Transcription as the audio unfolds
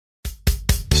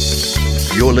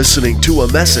You're listening to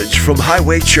a message from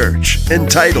Highway Church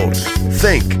entitled,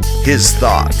 Think His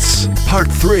Thoughts,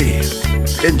 Part 3.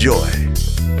 Enjoy.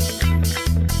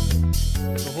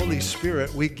 So Holy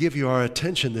Spirit, we give you our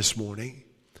attention this morning.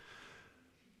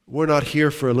 We're not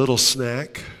here for a little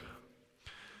snack.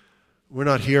 We're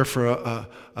not here for a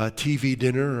TV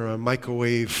dinner or a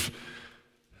microwave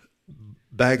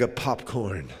bag of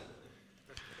popcorn.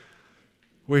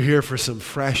 We're here for some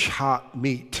fresh, hot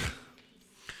meat.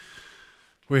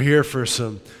 We're here for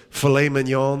some filet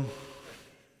mignon.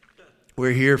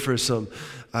 We're here for some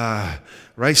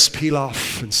rice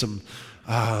pilaf and some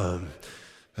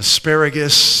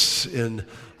asparagus in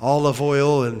olive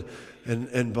oil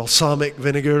and balsamic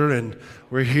vinegar. And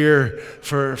we're here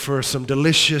for some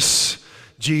delicious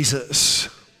Jesus.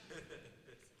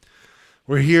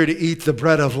 We're here to eat the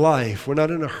bread of life. We're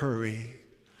not in a hurry.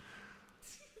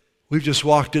 We've just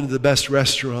walked into the best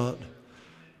restaurant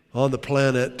on the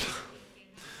planet.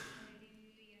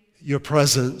 Your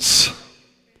presence.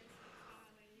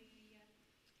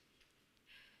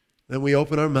 Then we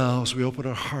open our mouths, we open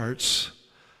our hearts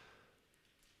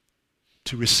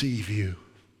to receive you,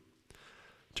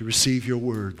 to receive your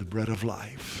word, the bread of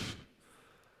life.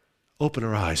 Open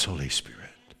our eyes, Holy Spirit,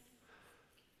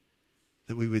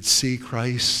 that we would see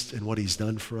Christ and what he's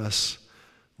done for us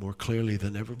more clearly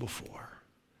than ever before.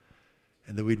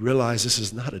 And that we'd realize this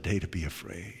is not a day to be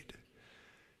afraid.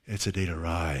 It's a day to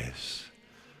rise,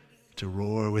 to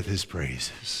roar with his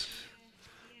praises,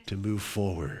 to move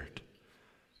forward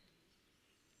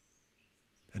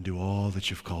and do all that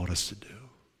you've called us to do.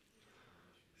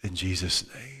 In Jesus'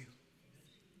 name.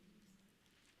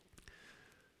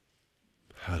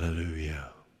 Hallelujah.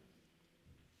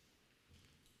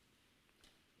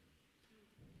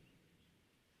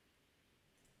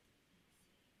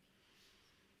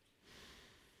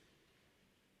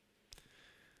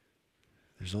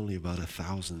 There's only about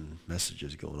 1,000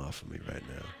 messages going off of me right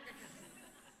now.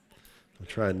 I'll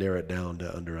try and narrow it down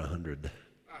to under 100.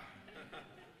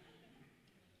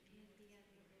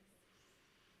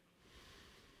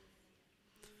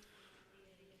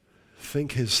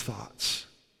 Think his thoughts.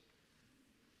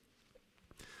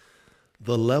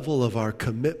 The level of our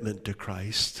commitment to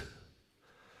Christ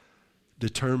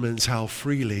determines how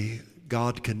freely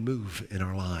God can move in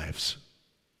our lives.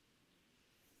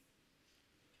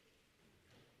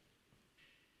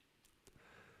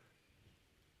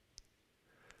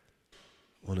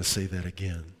 I want to say that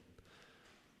again.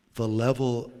 The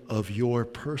level of your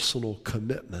personal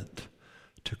commitment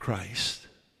to Christ,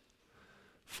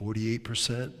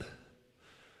 48%,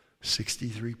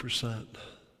 63%.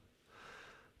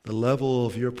 The level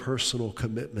of your personal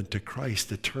commitment to Christ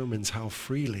determines how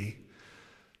freely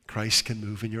Christ can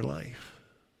move in your life.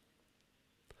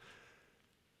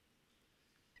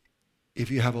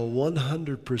 If you have a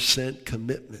 100%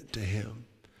 commitment to him,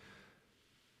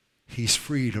 he's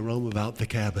free to roam about the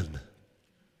cabin.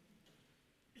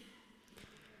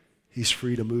 He's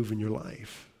free to move in your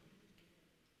life.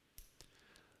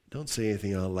 Don't say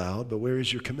anything out loud, but where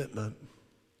is your commitment?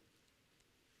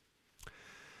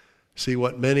 See,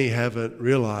 what many haven't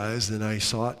realized, and I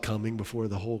saw it coming before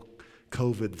the whole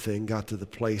COVID thing got to the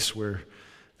place where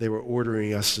they were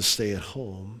ordering us to stay at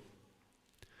home.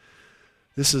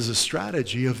 This is a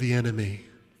strategy of the enemy.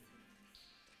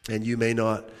 And you may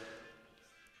not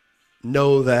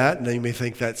know that, and you may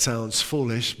think that sounds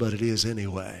foolish, but it is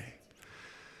anyway.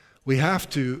 We have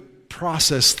to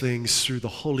process things through the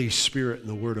Holy Spirit and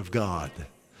the Word of God,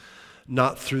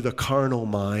 not through the carnal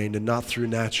mind and not through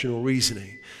natural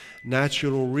reasoning.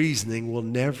 Natural reasoning will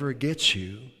never get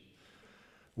you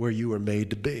where you were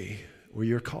made to be, where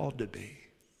you're called to be.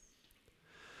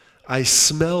 I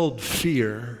smelled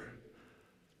fear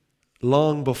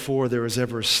long before there was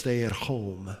ever a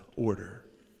stay-at-home order.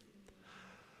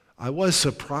 I was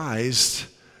surprised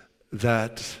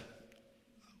that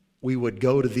we would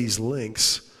go to these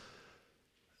lengths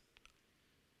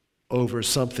over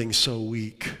something so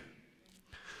weak.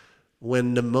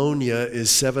 When pneumonia is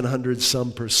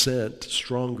 700%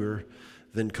 stronger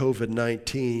than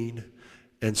COVID-19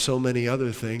 and so many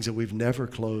other things, and we've never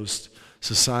closed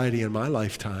society in my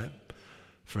lifetime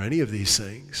for any of these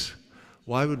things,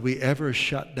 why would we ever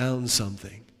shut down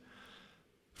something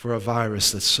for a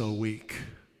virus that's so weak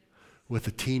with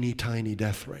a teeny tiny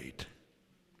death rate?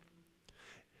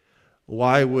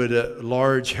 Why would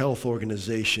large health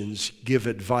organizations give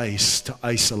advice to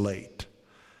isolate?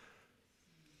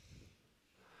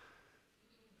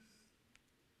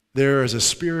 There is a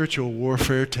spiritual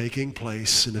warfare taking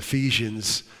place, and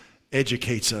Ephesians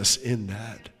educates us in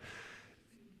that.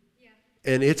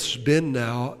 And it's been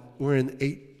now, we're in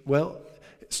it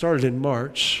started in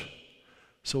March.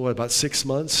 So what, about 6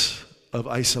 months of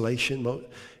isolation?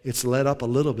 It's let up a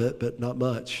little bit, but not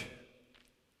much.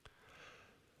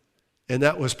 And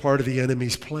that was part of the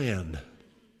enemy's plan.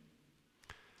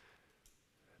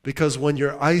 Because when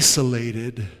you're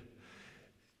isolated,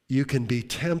 you can be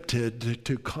tempted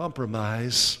to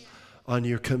compromise on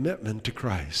your commitment to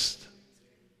Christ.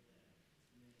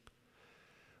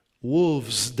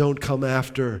 Wolves don't come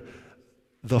after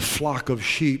the flock of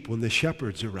sheep when the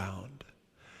shepherd's around.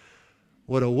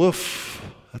 What a wolf,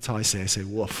 that's how I say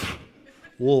wolf.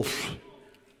 Wolf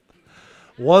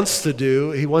wants to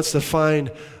do, he wants to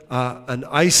find an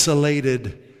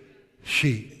isolated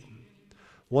sheep.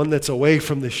 One that's away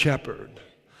from the shepherd.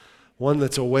 One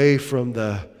that's away from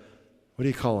the, what do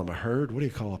you call them, a herd? What do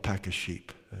you call a pack of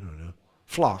sheep? I don't know.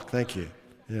 Flock, thank you.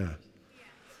 Yeah.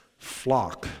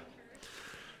 Flock.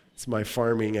 It's my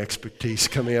farming expertise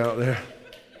coming out there.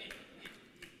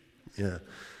 Yeah.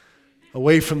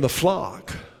 Away from the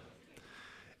flock.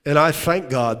 And I thank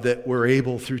God that we're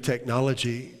able through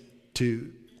technology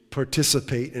to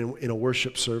participate in a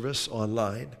worship service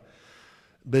online.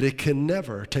 But it can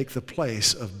never take the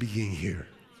place of being here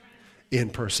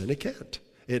in person. It can't.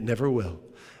 It never will.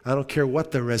 I don't care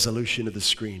what the resolution of the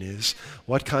screen is,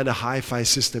 what kind of hi-fi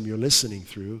system you're listening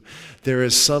through. There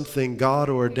is something God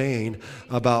ordained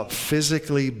about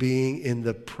physically being in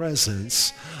the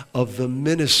presence of the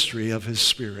ministry of His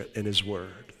Spirit and His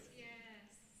Word.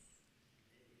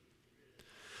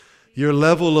 Your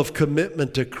level of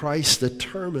commitment to Christ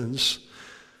determines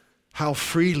how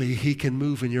freely He can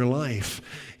move in your life.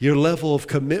 Your level of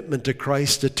commitment to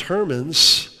Christ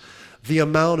determines the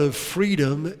amount of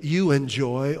freedom you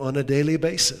enjoy on a daily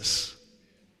basis.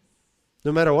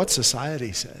 No matter what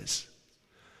society says.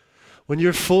 When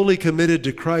you're fully committed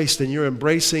to Christ and you're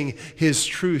embracing His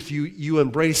truth, you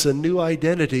embrace a new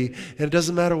identity, and it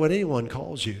doesn't matter what anyone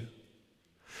calls you.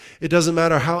 It doesn't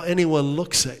matter how anyone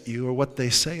looks at you or what they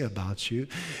say about you.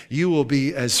 You will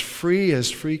be as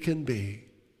free can be.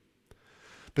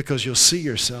 Because you'll see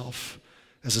yourself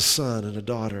as a son and a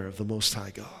daughter of the Most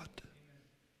High God.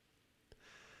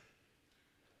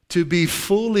 To be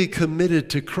fully committed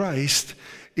to Christ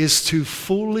is to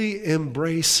fully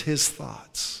embrace His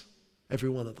thoughts, every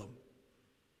one of them.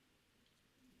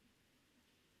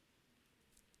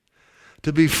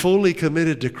 To be fully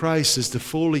committed to Christ is to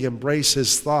fully embrace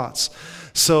His thoughts.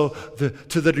 So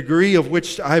to the degree of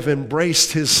which I've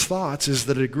embraced His thoughts is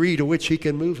the degree to which He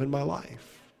can move in my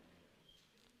life.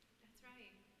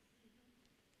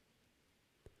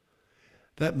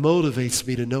 That motivates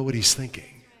me to know what He's thinking.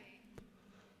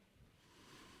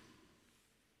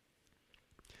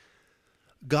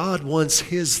 God wants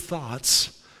His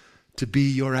thoughts to be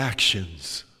your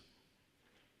actions.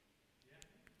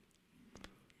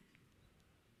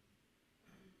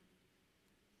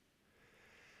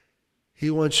 He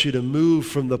wants you to move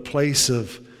from the place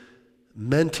of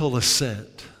mental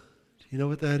assent. Do you know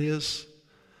what that is?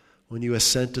 When you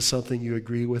assent to something, you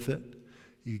agree with it.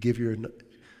 You give your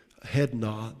head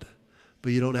nod,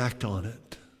 but you don't act on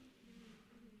it.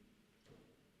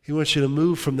 He wants you to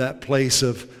move from that place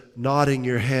of nodding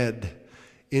your head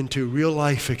into real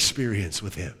life experience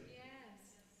with Him.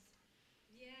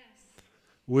 Yes.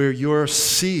 Where you're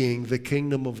seeing the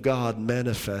kingdom of God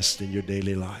manifest in your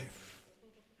daily life.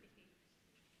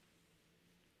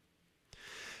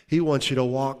 He wants you to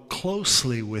walk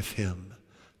closely with Him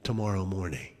tomorrow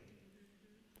morning.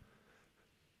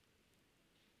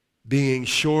 Being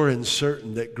sure and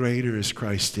certain that greater is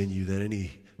Christ in you than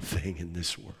anything in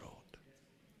this world.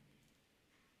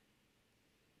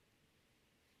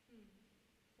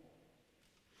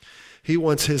 He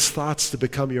wants His thoughts to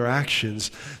become your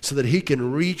actions so that He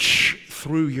can reach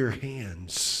through your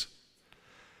hands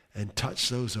and touch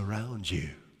those around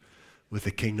you with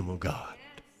the kingdom of God.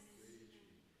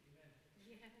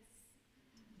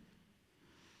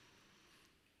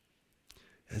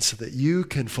 And so that you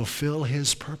can fulfill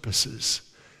His purposes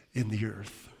in the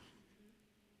earth.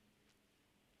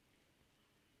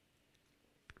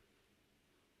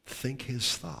 Think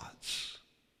His thoughts.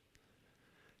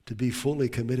 To be fully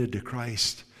committed to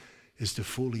Christ is to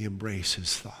fully embrace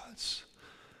His thoughts.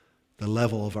 The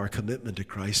level of our commitment to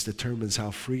Christ determines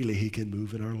how freely He can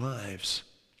move in our lives.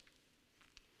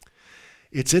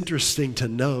 It's interesting to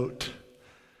note,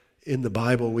 in the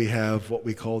Bible we have what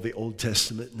we call the Old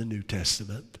Testament and the New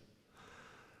Testament.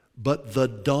 But the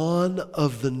dawn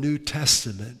of the New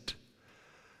Testament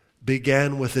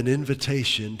began with an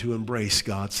invitation to embrace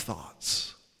God's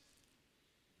thoughts.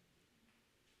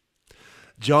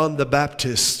 John the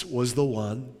Baptist was the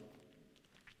one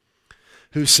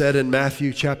who said in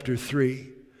Matthew chapter 3,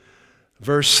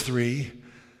 verse 3,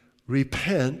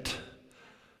 "Repent,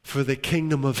 for the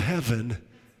kingdom of heaven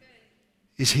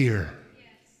is here.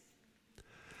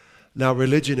 Now,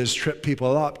 religion has tripped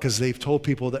people up because they've told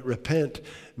people that repent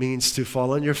means to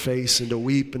fall on your face and to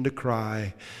weep and to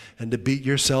cry and to beat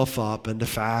yourself up and to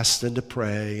fast and to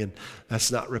pray, and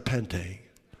that's not repenting.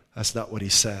 That's not what he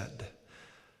said.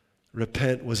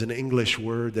 Repent was an English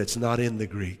word that's not in the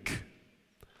Greek.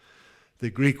 The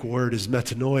Greek word is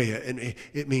metanoia, and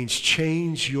it means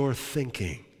change your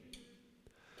thinking.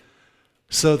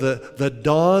 So the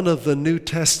dawn of the New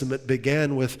Testament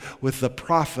began with the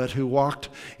prophet who walked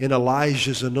in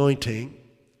Elijah's anointing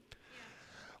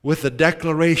with the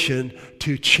declaration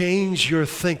to change your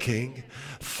thinking.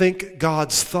 Think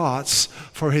God's thoughts,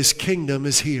 for his kingdom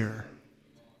is here.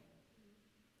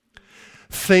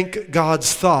 Think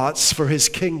God's thoughts, for his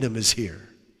kingdom is here.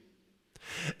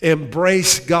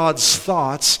 Embrace God's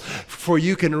thoughts, for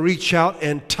you can reach out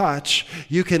and touch.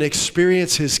 You can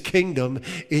experience his kingdom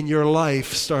in your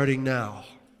life starting now.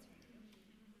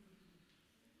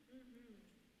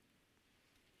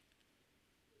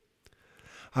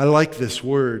 I like this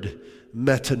word,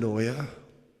 metanoia.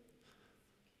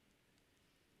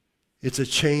 It's a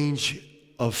change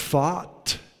of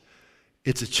thought,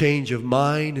 it's a change of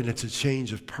mind, and it's a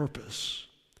change of purpose.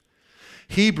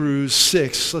 Hebrews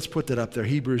 6, let's put that up there,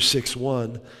 Hebrews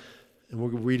 6:1, and we'll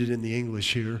read it in the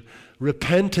English here.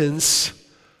 Repentance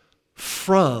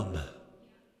from.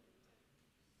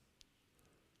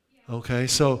 Okay,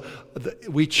 so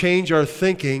we change our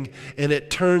thinking and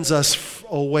it turns us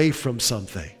away from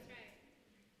something.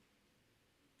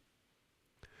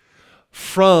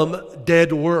 From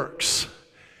dead works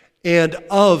and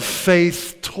of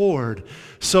faith toward.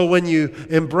 So when you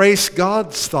embrace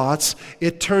God's thoughts,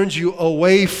 it turns you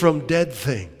away from dead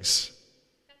things.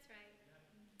 That's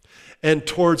right. And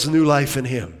towards new life in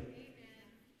him. Amen.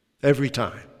 Every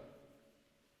time.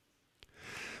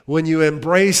 When you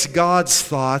embrace God's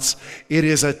thoughts, it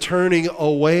is a turning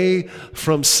away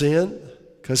from sin,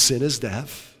 because sin is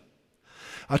death.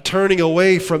 A turning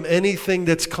away from anything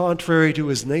that's contrary to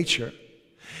his nature.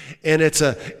 And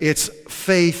it's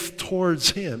faith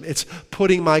towards him. It's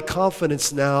putting my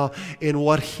confidence now in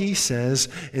what he says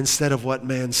instead of what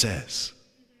man says.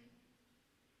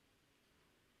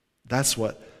 That's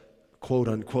what quote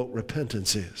unquote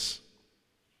repentance is.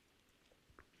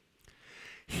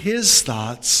 His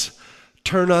thoughts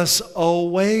turn us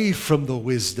away from the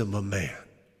wisdom of man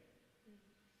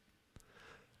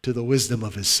to the wisdom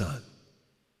of his Son.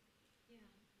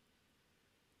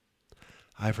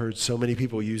 I've heard so many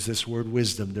people use this word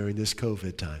wisdom during this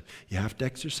COVID time. You have to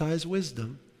exercise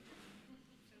wisdom.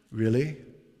 Really?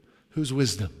 Whose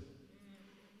wisdom?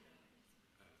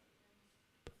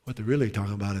 What they're really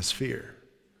talking about is fear.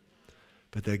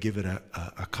 But they give it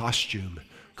a costume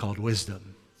called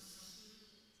wisdom.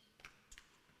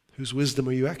 Whose wisdom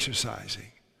are you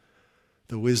exercising?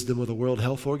 The wisdom of the World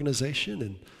Health Organization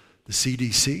and the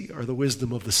CDC, or the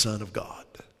wisdom of the Son of God?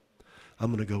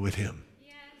 I'm going to go with him.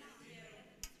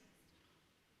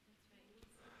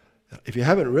 If you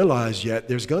haven't realized yet,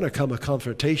 there's going to come a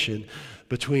confrontation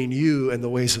between you and the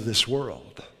ways of this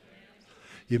world.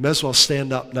 You may as well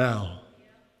stand up now.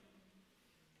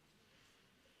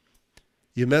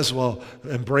 You may as well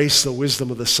embrace the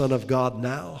wisdom of the Son of God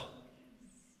now.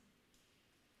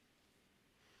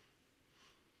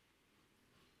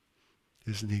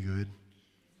 Isn't he good?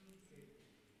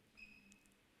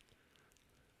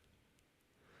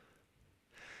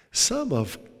 Some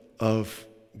of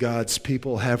God's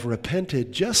people have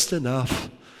repented just enough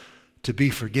to be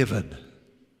forgiven,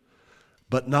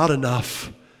 but not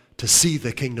enough to see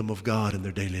the kingdom of God in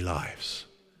their daily lives.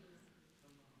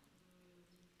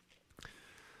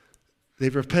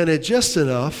 They've repented just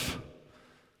enough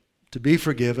to be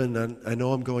forgiven, and I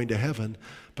know I'm going to heaven,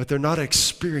 but they're not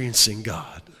experiencing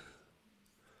God.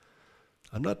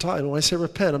 I'm not talking, when I say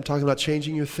repent, I'm talking about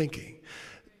changing your thinking.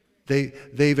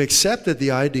 They've accepted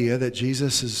the idea that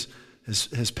Jesus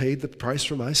has paid the price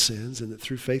for my sins and that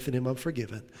through faith in him I'm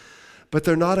forgiven. But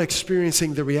they're not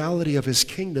experiencing the reality of his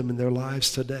kingdom in their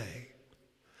lives today.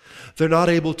 They're not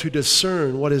able to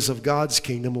discern what is of God's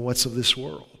kingdom and what's of this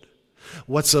world.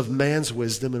 What's of man's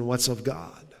wisdom and what's of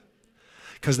God.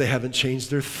 Because they haven't changed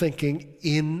their thinking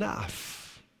enough.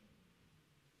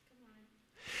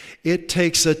 It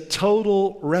takes a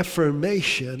total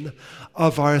reformation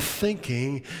of our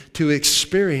thinking to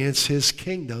experience his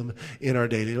kingdom in our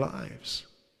daily lives.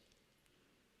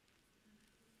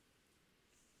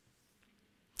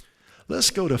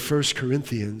 Let's go to 1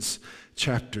 Corinthians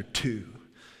chapter 2,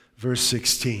 verse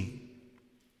 16.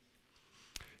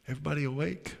 Everybody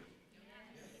awake?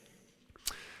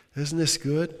 Isn't this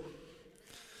good?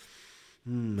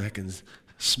 I can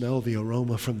Smell the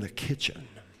aroma from the kitchen.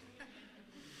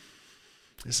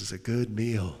 This is a good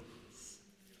meal.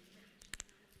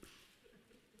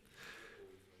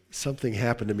 Something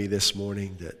happened to me this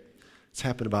morning that it's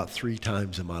happened about 3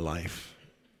 times in my life.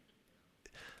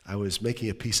 I was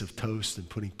making a piece of toast and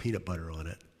putting peanut butter on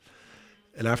it.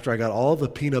 And after I got all the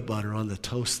peanut butter on the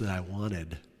toast that I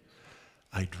wanted,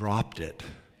 I dropped it.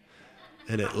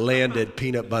 And it landed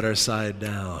peanut butter side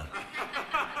down.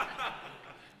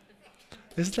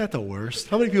 Isn't that the worst?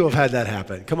 How many people have had that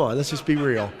happen? Come on, let's just be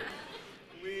real.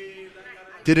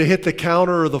 Did it hit the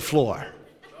counter or the floor?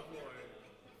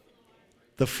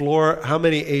 The floor, how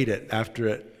many ate it after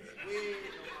it?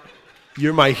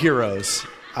 You're my heroes.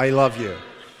 I love you.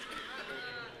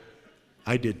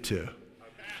 I did too.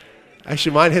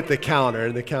 Actually, mine hit the counter,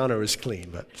 and the counter was clean,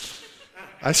 but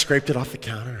I scraped it off the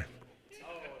counter.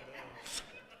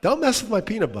 Don't mess with my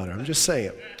peanut butter. I'm just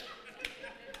saying.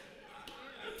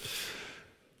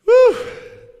 Woo!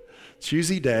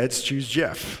 Choosy dads choose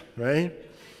Jeff, right?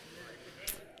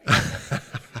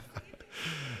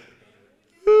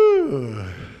 Woo.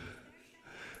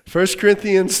 1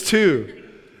 Corinthians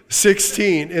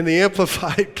 2:16 in the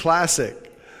Amplified Classic.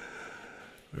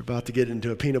 We're about to get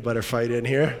into a peanut butter fight in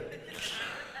here.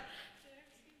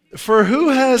 For who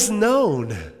has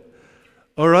known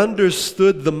or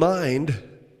understood the mind,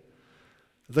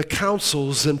 the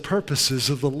counsels and purposes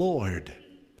of the Lord,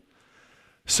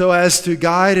 so as to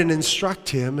guide and instruct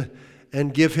him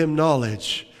and give him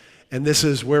knowledge? And this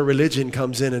is where religion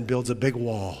comes in and builds a big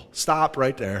wall. Stop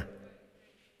right there.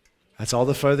 That's all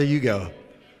the further you go.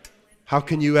 How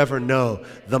can you ever know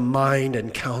the mind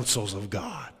and counsels of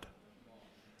God?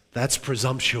 That's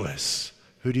presumptuous.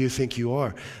 Who do you think you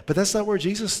are? But that's not where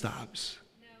Jesus stops.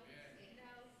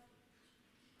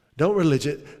 Don't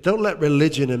let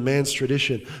religion and man's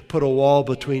tradition put a wall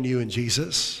between you and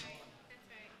Jesus.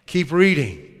 Keep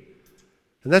reading.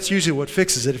 And that's usually what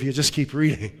fixes it if you just keep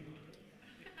reading.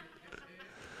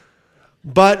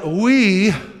 But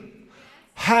we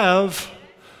have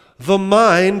the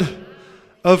mind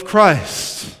of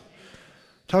Christ.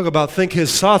 Talk about think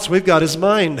his thoughts. We've got his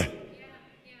mind.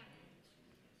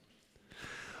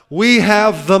 We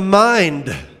have the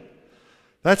mind.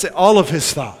 That's it. All of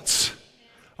his thoughts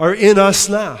are in us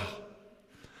now.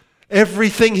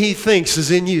 Everything he thinks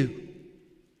is in you.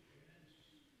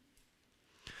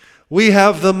 We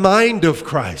have the mind of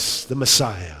Christ, the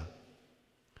Messiah,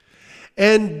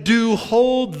 and do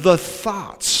hold the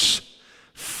thoughts,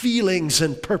 feelings,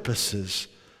 and purposes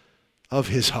of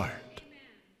his heart.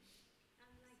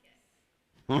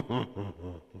 Are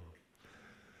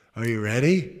you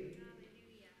ready?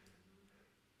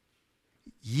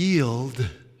 Yield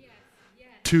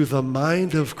to the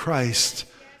mind of Christ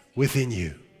within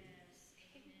you.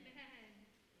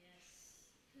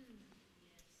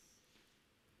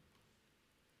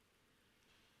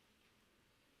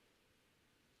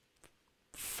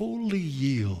 Fully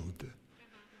yield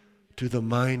to the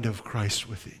mind of Christ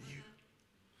within you.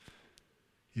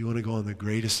 You want to go on the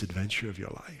greatest adventure of your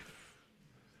life.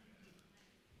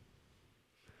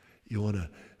 You want to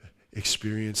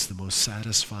experience the most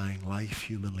satisfying life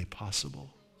humanly possible.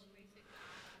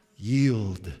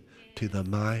 Yield to the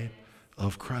mind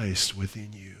of Christ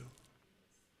within you.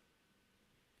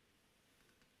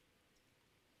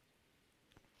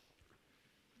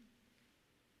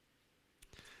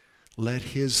 Let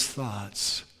his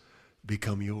thoughts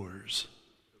become yours.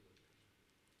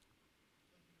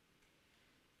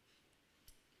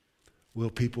 Will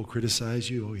people criticize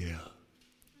you? Oh, yeah.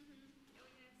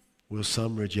 Will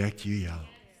some reject you? Yeah.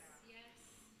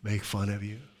 Make fun of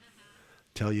you?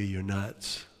 Tell you you're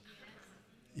nuts?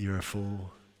 You're a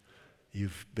fool?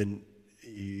 You've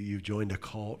joined a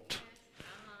cult?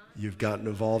 You've gotten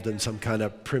involved in some kind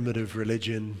of primitive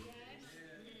religion?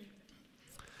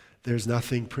 There's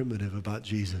nothing primitive about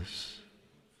Jesus.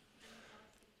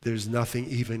 There's nothing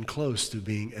even close to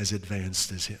being as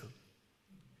advanced as him.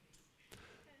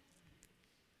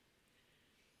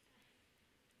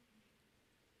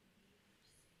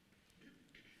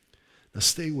 Now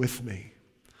stay with me,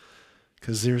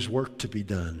 because there's work to be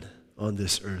done on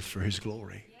this earth for his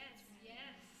glory. Yes.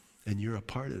 And you're a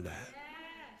part of that.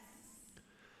 Yes.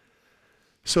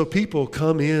 So people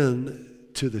come in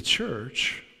to the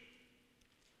church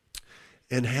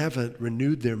and haven't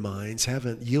renewed their minds,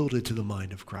 haven't yielded to the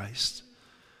mind of Christ.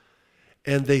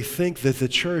 And they think that the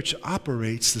church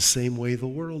operates the same way the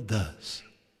world does.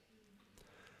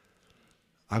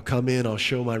 I'll come in, I'll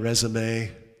show my resume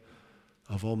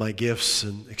of all my gifts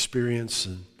and experience,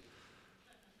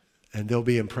 and they'll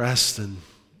be impressed, and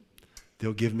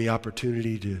they'll give me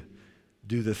opportunity to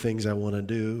do the things I want to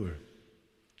do.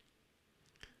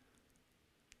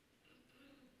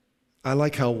 I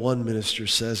like how one minister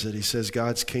says it. He says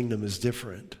God's kingdom is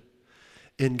different.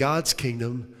 In God's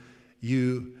kingdom,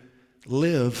 you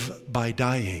live by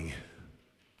dying.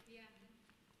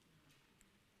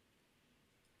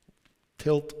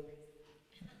 Tilt.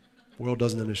 The world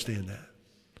doesn't understand that.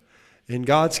 In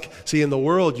the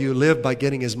world, you live by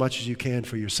getting as much as you can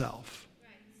for yourself.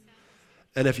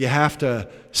 And if you have to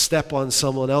step on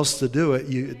someone else to do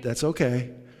it, that's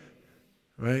okay.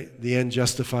 Right? The end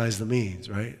justifies the means,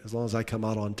 right? As long as I come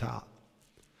out on top.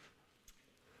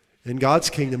 In God's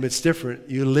kingdom, it's different.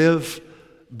 You live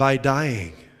by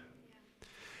dying.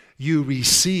 You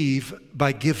receive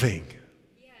by giving.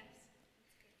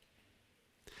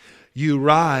 You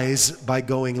rise by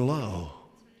going low.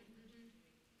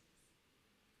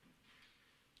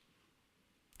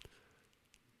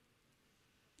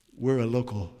 We're a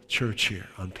local church here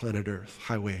on planet Earth,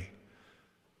 Highway,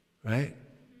 right?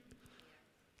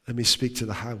 Let me speak to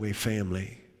the Highway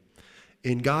family.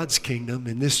 In God's kingdom,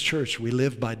 in this church, we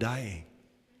live by dying.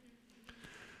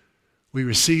 We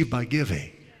receive by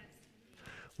giving.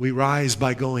 We rise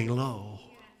by going low.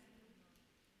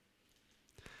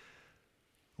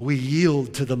 We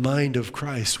yield to the mind of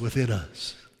Christ within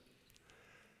us.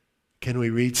 Can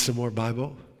we read some more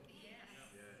Bible?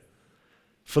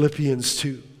 Philippians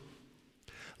 2.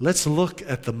 Let's look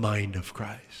at the mind of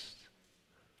Christ.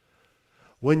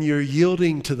 When you're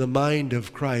yielding to the mind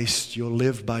of Christ, you'll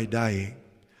live by dying,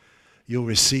 you'll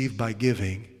receive by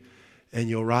giving, and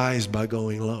you'll rise by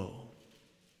going low.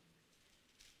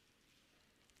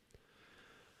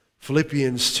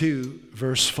 Philippians 2,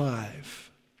 verse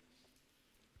 5.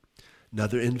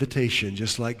 Another invitation,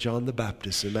 just like John the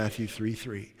Baptist in Matthew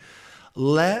 3:3.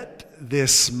 Let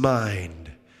this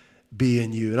mind be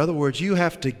in you. In other words, you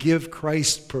have to give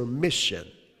Christ permission.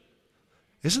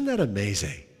 Isn't that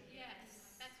amazing? Yes,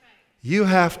 that's right. You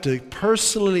have to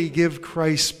personally give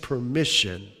Christ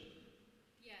permission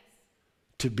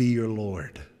to be your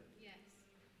Lord. Yes.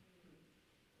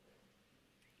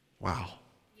 Wow.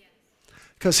 Yes.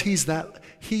 Because he's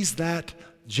that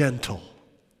gentle.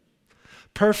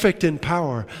 Perfect in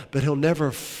power, but he'll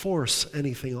never force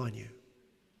anything on you.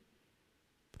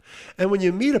 And when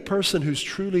you meet a person who's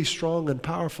truly strong and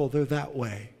powerful, they're that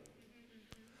way.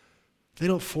 They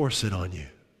don't force it on you.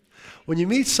 When you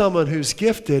meet someone who's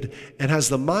gifted and has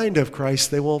the mind of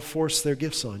Christ, they won't force their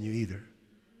gifts on you either.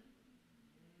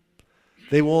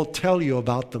 They won't tell you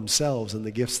about themselves and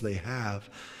the gifts they have.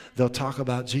 They'll talk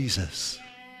about Jesus.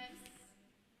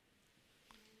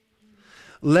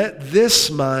 Let this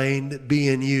mind be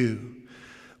in you,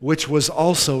 which was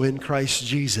also in Christ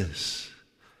Jesus.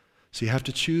 So you have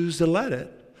to choose to let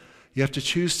it. You have to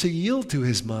choose to yield to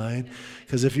his mind.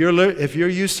 Because if you're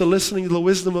used to listening to the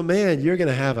wisdom of man, you're going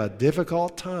to have a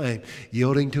difficult time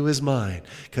yielding to his mind.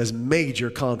 Because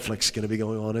major conflict's going to be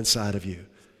going on inside of you.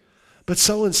 But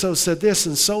so-and-so said this,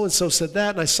 and so-and-so said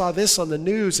that, and I saw this on the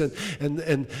news, and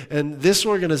this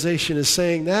organization is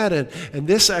saying that, and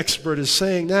this expert is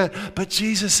saying that, but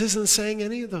Jesus isn't saying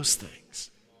any of those things.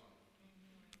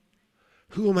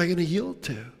 Who am I going to yield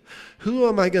to? Who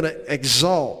am I going to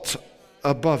exalt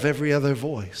above every other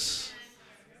voice?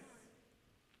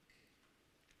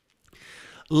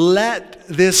 Let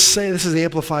this say, this is the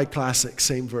Amplified Classic,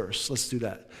 same verse. Let's do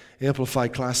that.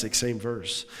 Amplified Classic, same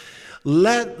verse.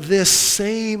 Let this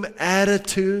same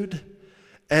attitude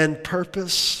and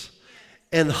purpose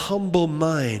and humble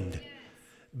mind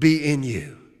be in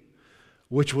you,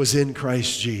 which was in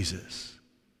Christ Jesus.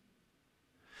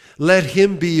 Let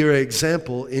him be your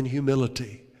example in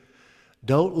humility.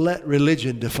 Don't let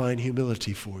religion define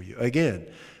humility for you. Again,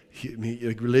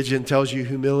 religion tells you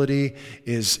humility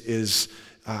is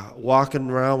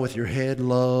walking around with your head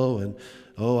low and,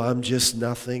 oh, I'm just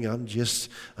nothing, I'm just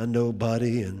a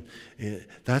nobody. And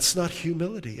that's not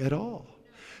humility at all.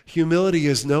 Humility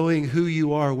is knowing who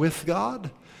you are with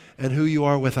God and who you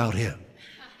are without him.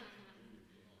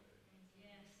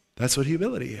 That's what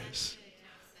humility is.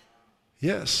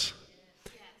 Yes.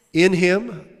 In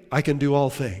him, I can do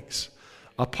all things.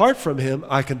 Apart from him,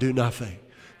 I can do nothing.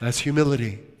 That's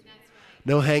humility.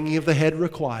 No hanging of the head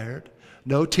required.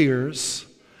 No tears.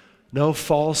 No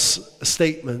false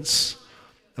statements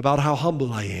about how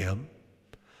humble I am.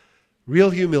 Real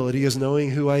humility is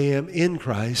knowing who I am in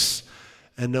Christ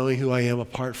and knowing who I am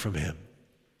apart from him.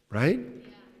 Right?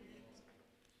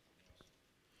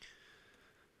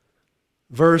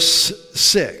 Verse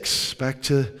 6, back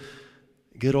to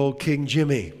good old King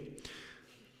Jimmy.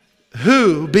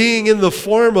 Who, being in the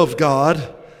form of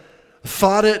God,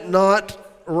 thought it not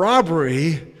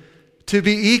robbery to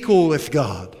be equal with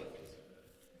God.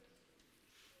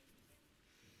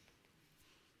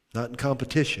 Not in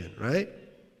competition, right?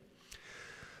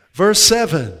 Verse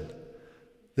 7.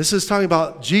 This is talking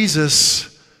about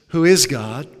Jesus, who is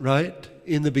God, right?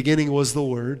 In the beginning was the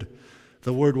Word.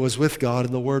 The Word was with God,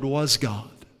 and the Word was God.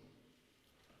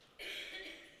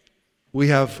 We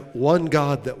have one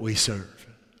God that we serve,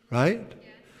 right?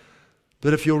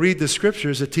 But if you'll read the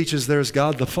scriptures, it teaches there's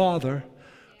God the Father,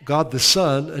 God the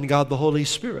Son, and God the Holy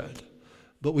Spirit.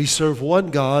 But we serve one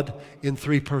God in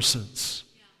three persons.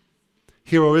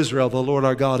 Hear, O Israel, the Lord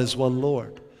our God is one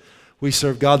Lord. We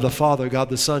serve God the Father, God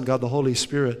the Son, God the Holy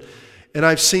Spirit. And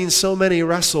I've seen so many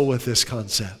wrestle with this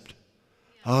concept.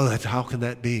 Oh, how can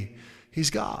that be?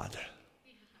 He's God.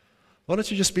 Why don't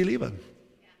you just believe Him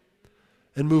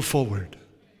and move forward?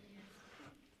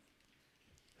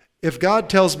 If God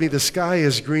tells me the sky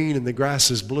is green and the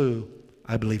grass is blue,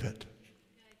 I believe it.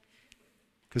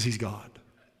 Because He's God.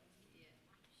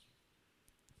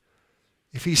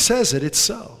 If He says it, it's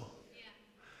so.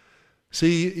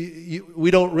 See,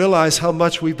 we don't realize how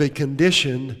much we've been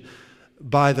conditioned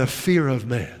by the fear of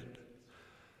man.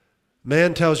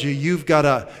 Man tells you you've got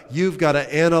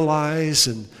to analyze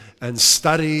and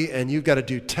study, and you've got to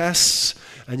do tests,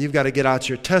 and you've got to get out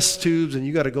your test tubes, and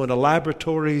you've got to go into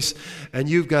laboratories, and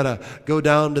you've got to go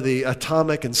down to the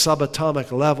atomic and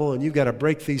subatomic level, and you've got to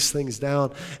break these things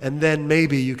down, and then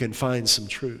maybe you can find some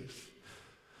truth.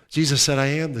 Jesus said, I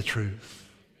am the truth.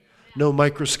 No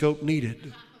microscope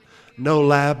needed. No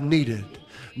lab needed.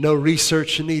 No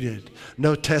research needed.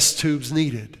 No test tubes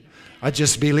needed. I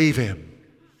just believe Him.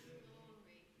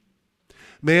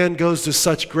 Man goes to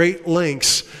such great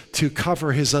lengths to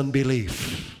cover his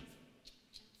unbelief.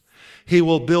 He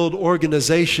will build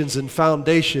organizations and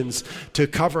foundations to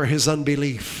cover his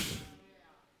unbelief.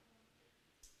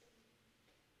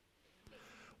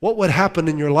 What would happen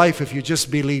in your life if you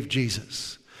just believed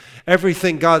Jesus?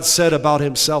 Everything God said about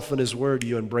Himself and His Word,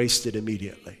 you embraced it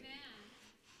immediately.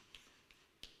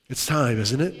 It's time,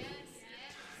 isn't it?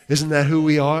 Isn't that who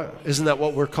we are? Isn't that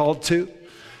what we're called to?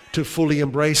 To fully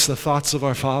embrace the thoughts of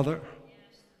our Father?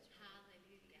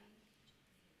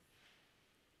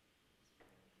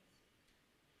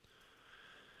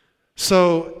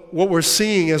 So what we're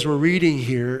seeing as we're reading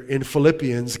here in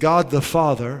Philippians, God the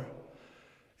Father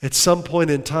at some point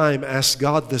in time asked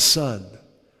God the Son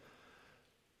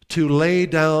to lay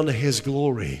down His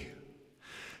glory,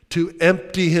 to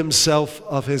empty Himself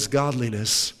of His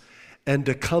godliness, and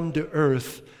to come to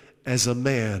earth as a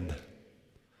man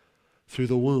through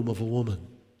the womb of a woman.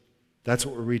 That's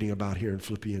what we're reading about here in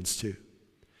Philippians 2.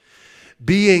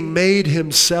 Being made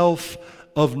Himself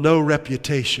of no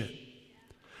reputation.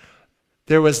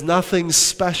 There was nothing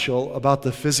special about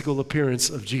the physical appearance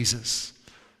of Jesus.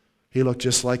 He looked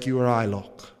just like you or I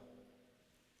look,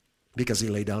 because He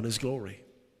laid down His glory.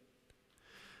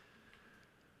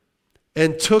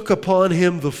 And took upon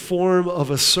Him the form of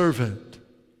a servant,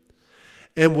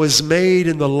 and was made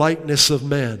in the likeness of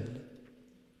men.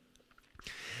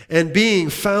 And being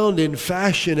found in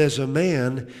fashion as a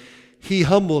man, He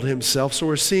humbled Himself. So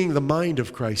we're seeing the mind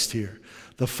of Christ here.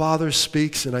 The Father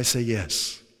speaks, and I say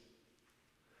yes.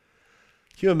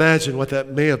 Can you imagine what that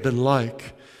may have been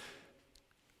like?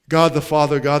 God the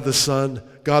Father, God the Son,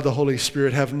 God the Holy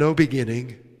Spirit have no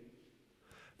beginning.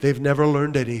 They've never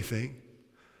learned anything.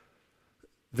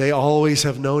 They always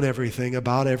have known everything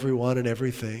about everyone and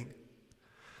everything.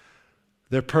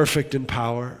 They're perfect in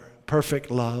power,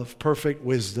 perfect love, perfect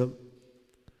wisdom.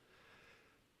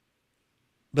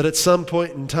 But at some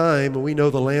point in time, and we know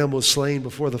the Lamb was slain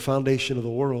before the foundation of the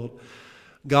world,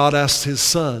 God asked His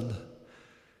Son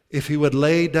if He would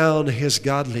lay down His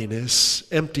godliness,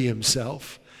 empty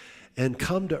Himself, and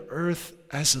come to earth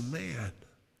as a man.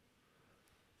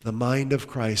 The mind of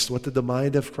Christ. What did the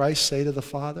mind of Christ say to the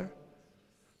Father?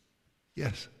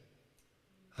 Yes,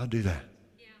 I'll do that.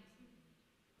 Yeah.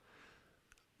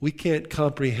 We can't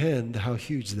comprehend how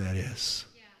huge that is.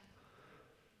 Yeah.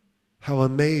 How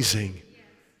amazing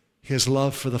His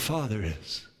love for the Father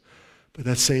is. But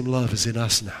that same love is in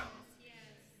us now. Yes.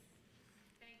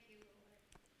 Thank you,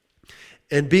 Lord.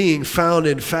 And being found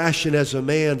in fashion as a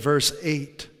man, verse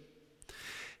 8,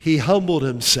 He humbled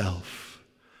Himself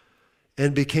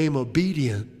and became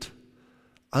obedient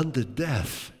unto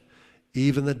death,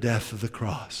 even the death of the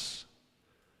cross.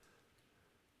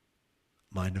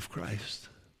 Mind of Christ.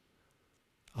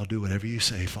 I'll do whatever you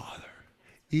say, Father,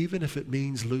 even if it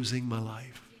means losing my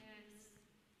life. Yes.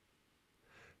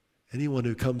 Anyone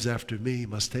who comes after me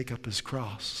must take up his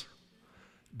cross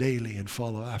daily and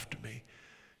follow after me.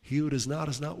 He who does not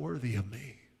is not worthy of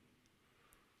me.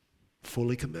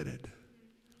 Fully committed.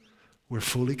 We're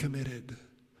fully committed.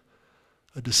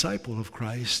 A disciple of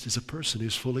Christ is a person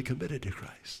who's fully committed to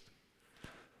Christ.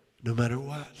 No matter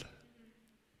what.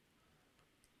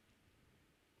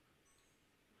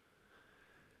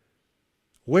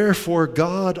 Wherefore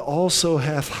God also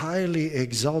hath highly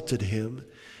exalted him,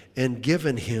 and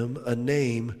given him a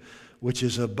name which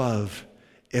is above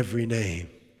every name.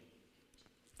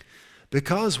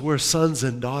 Because we're sons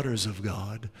and daughters of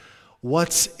God,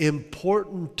 what's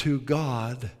important to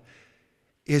God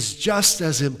is just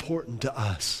as important to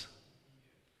us.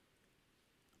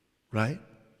 Right?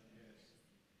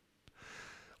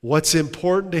 What's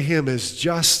important to him is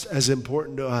just as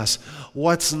important to us.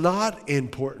 What's not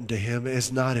important to him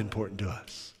is not important to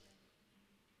us.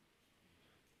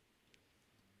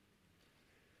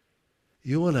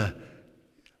 You want to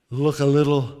look a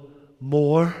little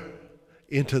more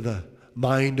into the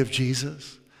mind of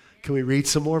Jesus? Can we read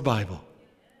some more Bible?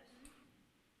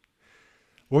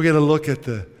 We're going to look at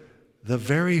the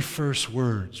very first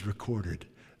words recorded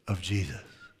of Jesus.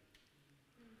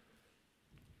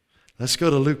 Let's go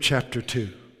to Luke chapter 2.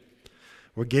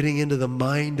 We're getting into the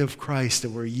mind of Christ,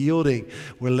 and we're yielding.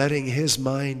 We're letting his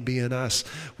mind be in us.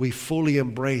 We fully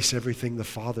embrace everything the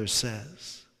Father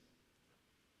says.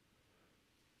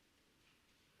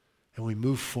 And we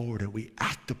move forward and we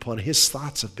act upon his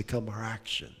thoughts have become our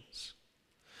actions.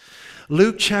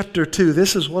 Luke chapter 2,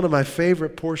 this is one of my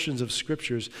favorite portions of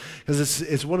scriptures because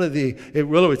it's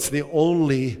the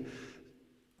only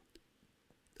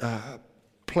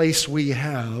place we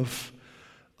have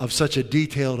of such a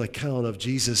detailed account of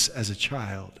Jesus as a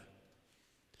child.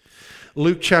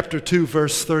 Luke chapter 2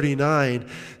 verse 39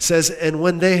 says, and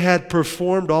when they had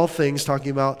performed all things,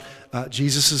 talking about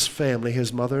Jesus' family,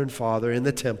 his mother and father in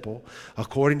the temple,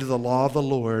 according to the law of the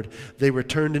Lord, they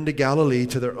returned into Galilee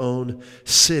to their own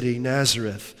city,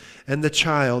 Nazareth. And the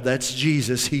child, that's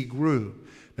Jesus, he grew.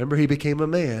 Remember, he became a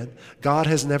man. God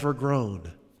has never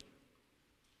grown.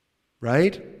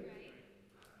 Right?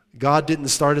 God didn't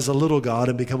start as a little God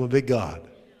and become a big God.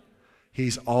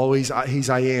 He's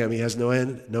I am. He has no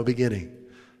end, no beginning.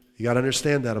 You got to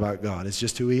understand that about God. It's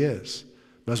just who he is.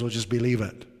 Might as well just believe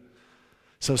it.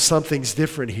 So something's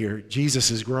different here.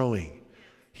 Jesus is growing.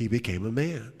 He became a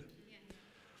man.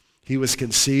 He was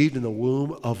conceived in the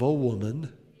womb of a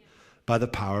woman by the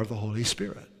power of the Holy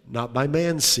Spirit. Not by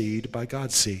man's seed, by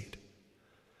God's seed.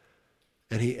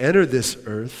 And he entered this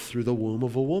earth through the womb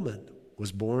of a woman.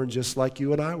 Was born just like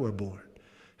you and I were born.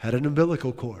 Had an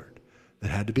umbilical cord that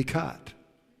had to be cut.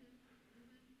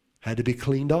 Had to be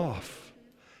cleaned off.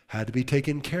 Had to be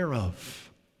taken care of.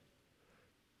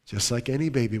 Just like any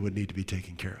baby would need to be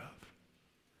taken care of.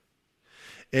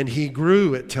 And he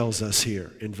grew, it tells us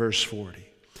here in verse 40.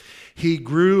 He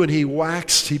grew and he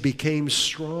waxed, he became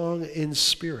strong in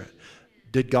spirit.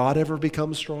 Did God ever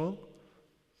become strong?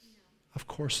 Of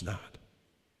course not.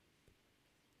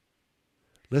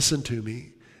 Listen to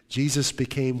me. Jesus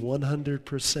became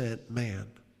 100% man.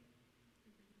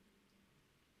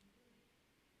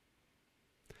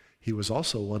 He was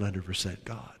also 100%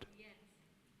 God.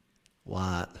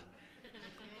 What?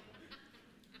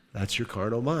 That's your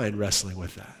carnal mind wrestling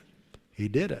with that. He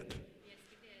did it.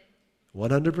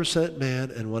 100%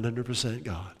 man and 100%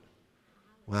 God.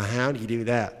 Well, how do you do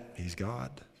that? He's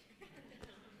God.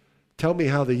 Tell me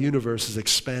how the universe is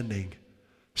expanding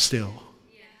still.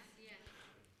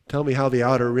 Tell me how the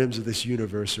outer rims of this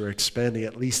universe are expanding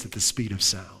at least at the speed of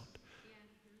sound.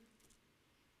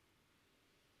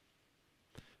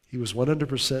 He was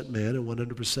 100% man and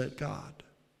 100% God.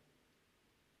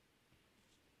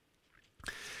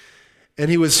 And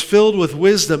he was filled with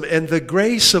wisdom, and the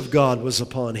grace of God was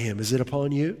upon him. Is it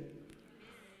upon you?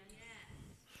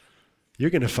 You're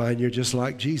going to find you're just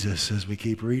like Jesus as we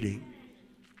keep reading.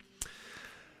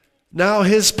 Now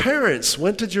his parents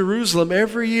went to Jerusalem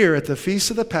every year at the feast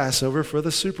of the Passover for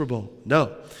the Super Bowl.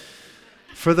 No,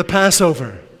 for the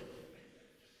Passover.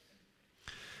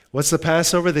 What's the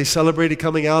Passover? They celebrated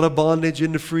coming out of bondage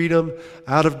into freedom,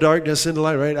 out of darkness into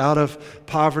light, right? Out of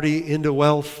poverty into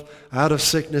wealth, out of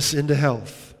sickness into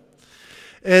health.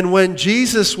 And when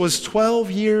Jesus was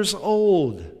 12 years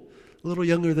old, a little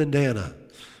younger than Dana,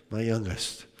 my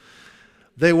youngest,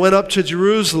 they went up to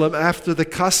Jerusalem after the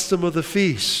custom of the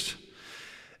feast.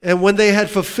 And when they had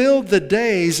fulfilled the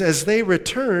days as they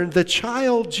returned, the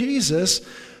child Jesus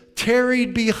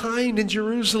tarried behind in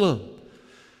Jerusalem.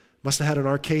 Must have had an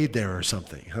arcade there or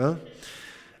something, huh?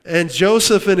 And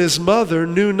Joseph and his mother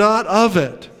knew not of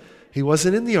it. He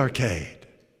wasn't in the arcade.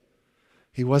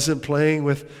 He wasn't playing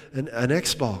with an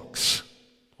Xbox.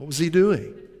 What was he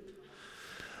doing?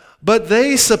 But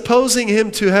they, supposing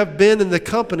him to have been in the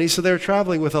company, so they were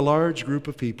traveling with a large group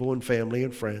of people and family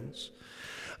and friends,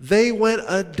 they went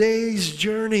a day's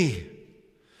journey.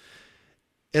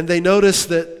 And they noticed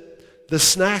that the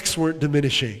snacks weren't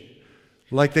diminishing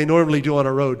like they normally do on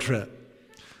a road trip.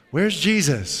 Where's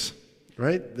Jesus?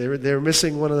 right? They were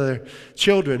missing one of their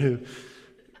children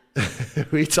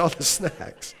who eats all the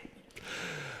snacks.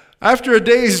 After a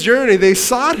day's journey, they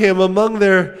sought him among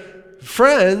their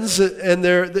friends and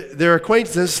their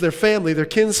acquaintances, their family, their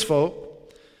kinsfolk,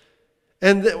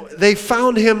 and they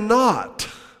found him not.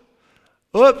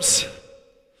 Oops,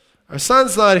 our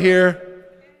son's not here.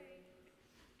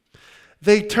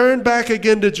 They turned back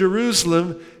again to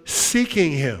Jerusalem,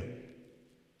 seeking him.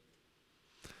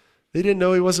 They didn't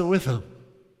know he wasn't with them,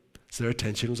 so their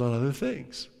attention was on other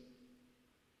things.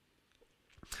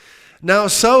 Now,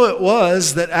 so it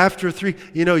was that after 3,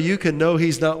 you can know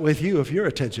he's not with you if your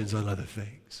attention's on other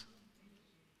things.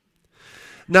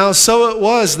 Now, so it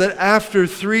was that after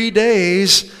 3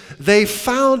 days, they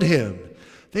found him.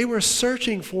 They were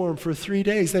searching for him for 3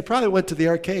 days. They probably went to the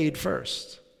arcade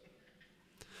first.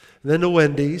 Then to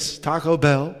Wendy's, Taco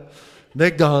Bell,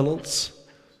 McDonald's,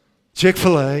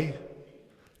 Chick-fil-A,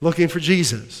 looking for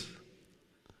Jesus.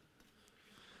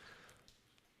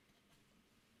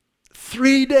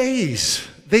 3 days.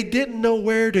 They didn't know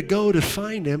where to go to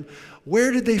find him.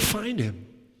 Where did they find him?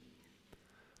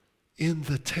 In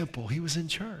the temple. He was in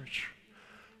church.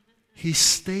 He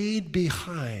stayed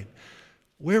behind.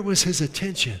 Where was his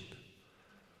attention?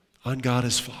 On God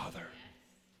as Father.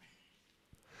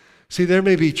 See, there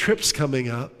may be trips coming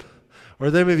up, or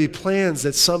there may be plans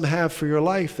that some have for your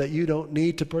life that you don't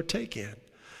need to partake in,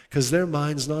 because their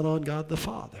mind's not on God the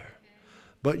Father.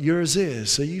 But yours is,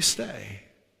 so you stay.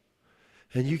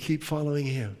 And you keep following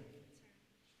him.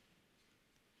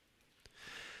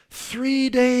 3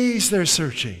 days they're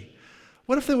searching.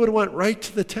 What if they would have went right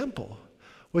to the temple?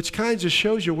 Which kind of just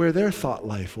shows you where their thought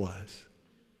life was.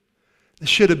 It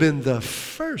should have been the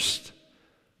first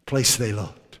place they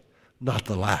looked, not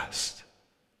the last.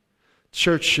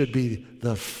 Church should be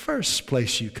the first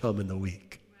place you come in the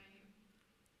week.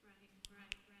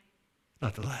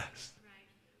 Not the last.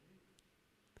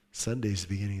 Sunday's the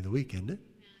beginning of the week, isn't it?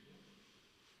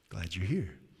 Glad you're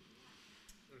here.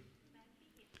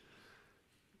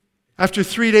 After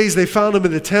 3 days, they found him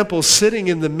in the temple, sitting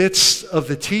in the midst of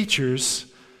the teachers,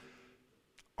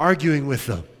 arguing with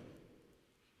them,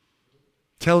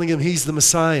 telling him he's the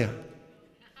Messiah.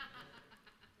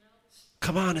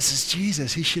 Come on, this is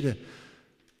Jesus. He should have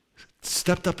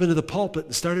stepped up into the pulpit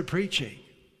and started preaching.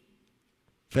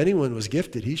 If anyone was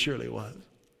gifted, he surely was.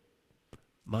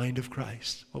 Mind of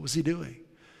Christ. What was he doing?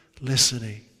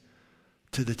 Listening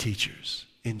to the teachers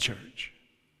in church.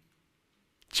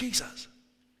 Jesus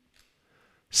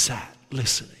sat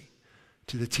listening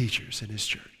to the teachers in his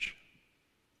church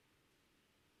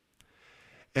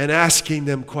and asking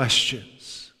them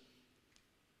questions.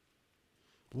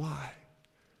 Why?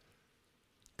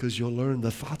 Because you'll learn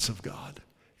the thoughts of God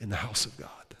in the house of God.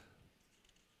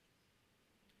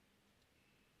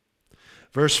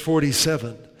 Verse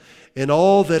 47. And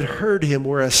all that heard him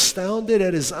were astounded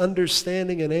at his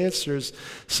understanding and answers.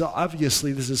 So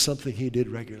obviously this is something he did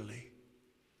regularly.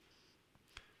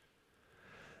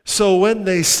 So when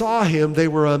they saw him, they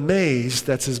were amazed.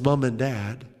 That's his mom and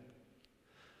dad.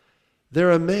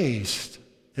 They're amazed.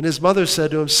 And his mother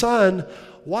said to him, Son,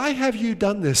 why have you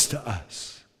done this to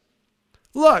us?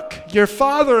 Look, your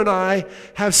father and I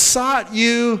have sought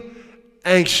you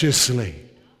anxiously.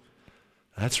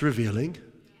 That's revealing.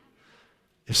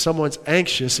 If someone's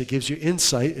anxious, it gives you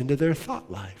insight into their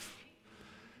thought life.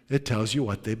 It tells you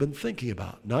what they've been thinking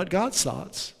about, not God's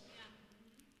thoughts.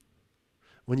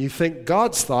 When you think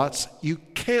God's thoughts, you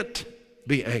can't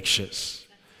be anxious.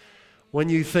 When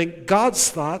you think God's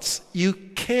thoughts, you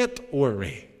can't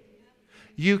worry.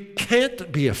 You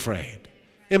can't be afraid.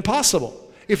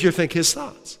 Impossible if you think his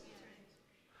thoughts.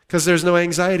 Because there's no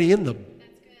anxiety in them.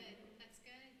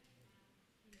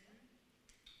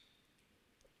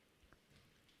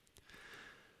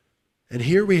 And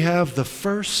here we have the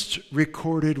first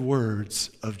recorded words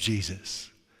of Jesus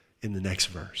in the next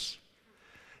verse.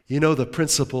 You know the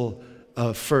principle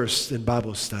of first in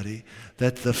Bible study,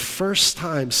 that the first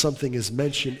time something is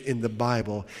mentioned in the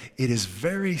Bible, it is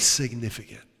very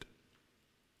significant.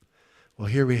 Well,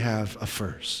 here we have a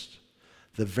first.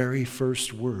 The very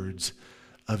first words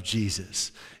of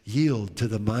Jesus. Yield to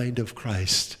the mind of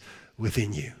Christ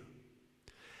within you.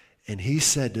 And he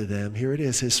said to them, here it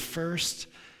is, his first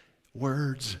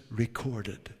words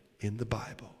recorded in the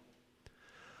Bible.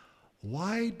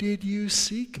 Why did you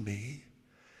seek me?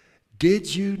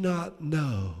 Did you not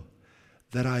know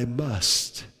that I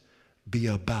must be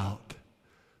about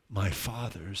my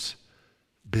Father's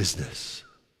business?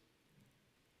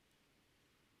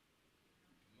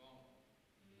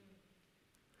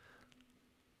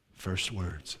 First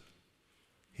words.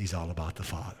 He's all about the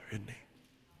Father, isn't he?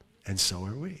 And so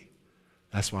are we.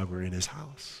 That's why we're in his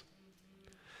house.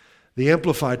 The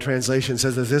Amplified Translation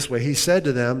says it this way. He said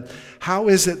to them, "How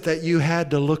is it that you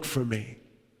had to look for me?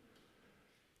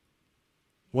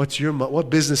 What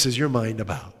business is your mind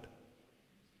about?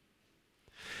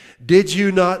 Did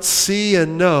you not see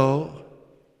and know?"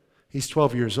 He's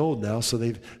 12 years old now, so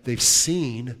they've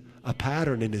seen a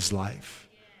pattern in his life.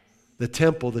 The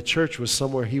temple, the church, was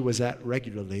somewhere he was at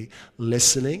regularly,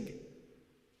 listening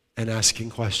and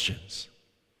asking questions.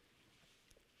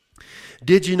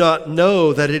 "Did you not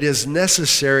know that it is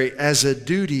necessary as a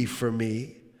duty for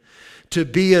me to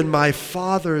be in my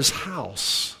Father's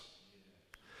house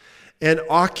and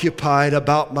occupied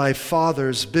about my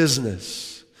Father's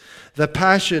business?" The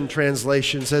Passion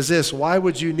Translation says this, "Why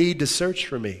would you need to search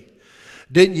for me?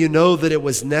 Didn't you know that it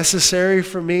was necessary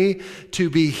for me to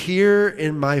be here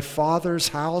in my Father's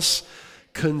house,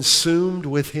 consumed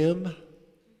with Him?"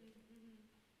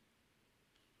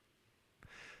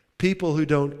 People who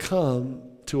don't come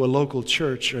to a local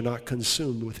church are not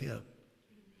consumed with Him.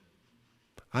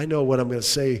 I know what I'm going to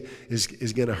say is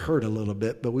going to hurt a little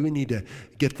bit, but we need to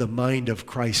get the mind of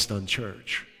Christ on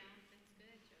church.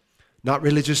 Not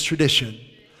religious tradition,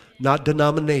 not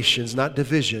denominations, not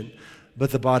division,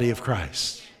 but the body of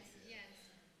Christ.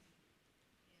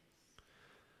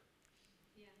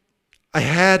 I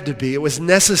had to be. It was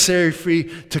necessary for me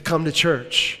to come to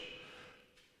church,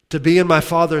 to be in my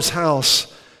Father's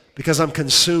house, because I'm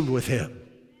consumed with Him.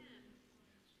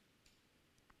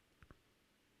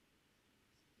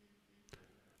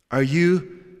 Are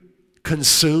you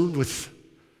consumed with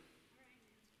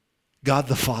God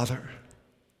the Father?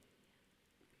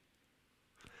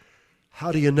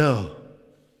 How do you know?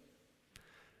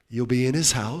 You'll be in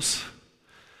His house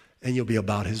and you'll be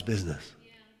about His business.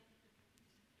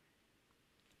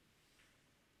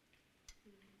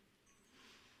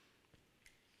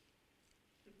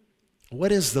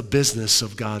 What is the business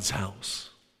of God's house?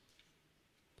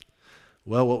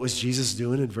 Well, what was Jesus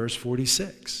doing in verse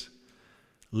 46?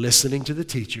 Listening to the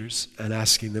teachers and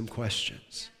asking them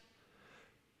questions.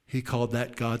 He called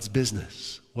that God's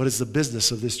business. What is the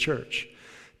business of this church?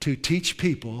 To teach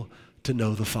people to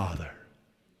know the Father.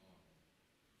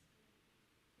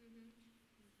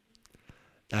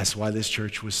 That's why this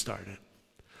church was started.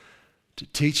 To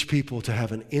teach people to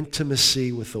have an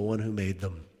intimacy with the one who made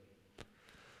them.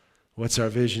 What's our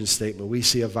vision statement? We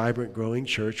see a vibrant, growing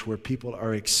church where people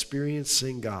are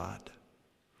experiencing God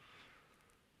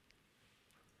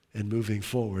and moving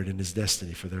forward in His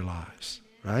destiny for their lives.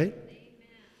 Right?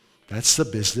 That's the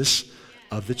business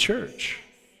of the church.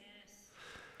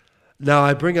 Now,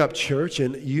 I bring up church,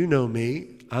 and you know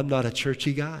me, I'm not a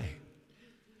churchy guy.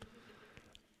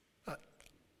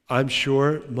 I'm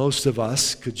sure most of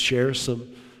us could share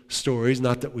some stories,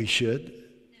 not that we should,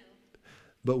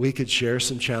 but we could share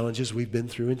some challenges we've been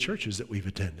through in churches that we've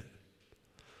attended.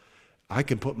 I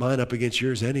can put mine up against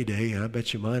yours any day, and I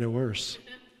bet you mine are worse.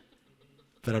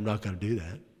 But I'm not going to do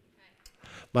that.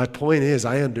 My point is,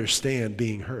 I understand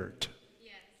being hurt.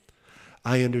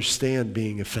 I understand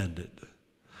being offended.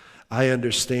 I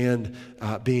understand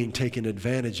being taken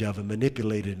advantage of and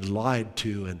manipulated and lied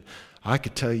to, and I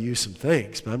could tell you some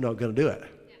things, but I'm not going to do it.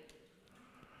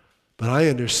 But I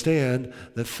understand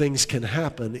that things can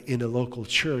happen in a local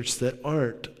church that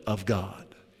aren't of God.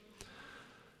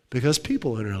 Because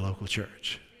people are in a local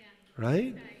church,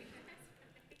 right?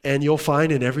 And you'll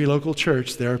find in every local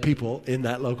church there are people in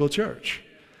that local church,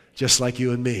 just like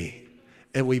you and me.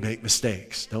 And we make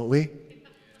mistakes, don't we?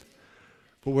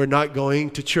 But we're not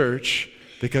going to church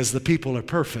because the people are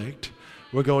perfect.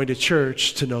 We're going to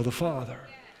church to know the Father.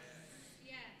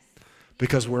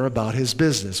 Because we're about His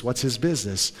business. What's His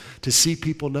business? To see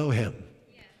people know Him.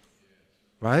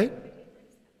 Right?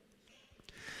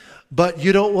 But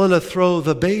you don't want to throw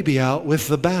the baby out with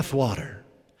the bathwater.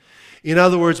 In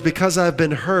other words, because I've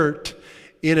been hurt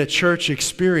in a church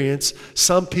experience,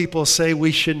 some people say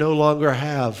we should no longer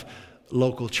have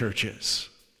local churches.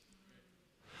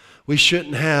 We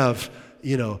shouldn't have,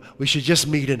 we should just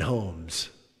meet in homes.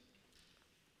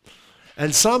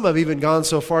 And some have even gone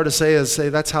so far to say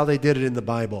that's how they did it in the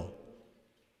Bible.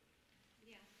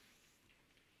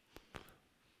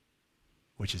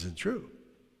 Which isn't true.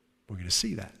 We're going to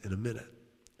see that in a minute.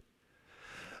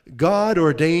 God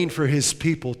ordained for His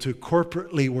people to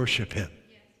corporately worship Him.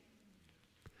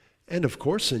 And of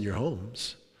course in your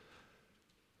homes.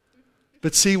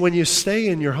 But see, when you stay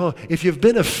in your home, if you've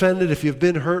been offended, if you've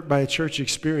been hurt by a church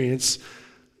experience,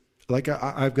 like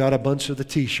I've got a bunch of the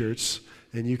t-shirts,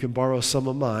 and you can borrow some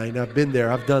of mine. I've been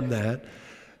there. I've done that.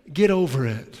 Get over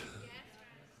it.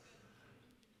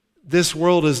 This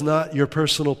world is not your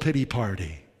personal pity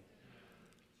party.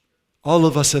 All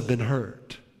of us have been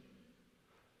hurt.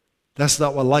 That's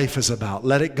not what life is about.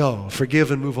 Let it go.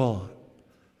 Forgive and move on.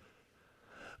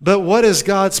 But what is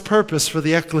God's purpose for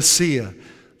the ecclesia?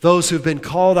 Those who've been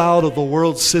called out of the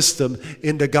world system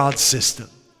into God's system.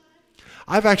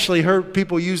 I've actually heard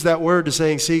people use that word to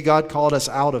saying, see, God called us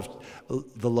out of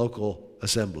the local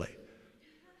assembly.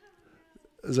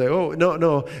 Say, oh,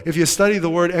 no. If you study the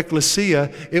word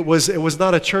ecclesia, it was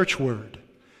not a church word.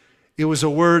 It was a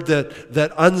word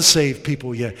that unsaved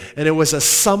people get. And it was a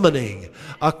summoning,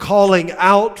 a calling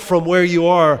out from where you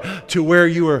are to where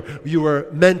you were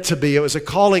meant to be. It was a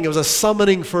calling, it was a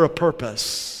summoning for a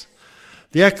purpose.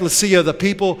 The ecclesia, the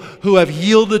people who have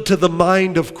yielded to the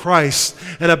mind of Christ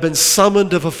and have been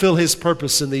summoned to fulfill His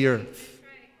purpose in the earth.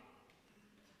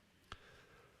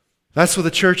 That's what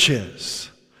the church is.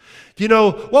 Do you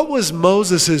know, what was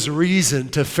Moses' reason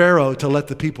to Pharaoh to let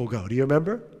the people go? Do you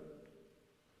remember?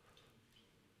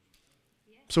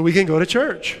 So we can go to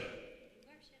church.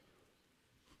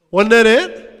 Wasn't that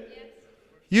it?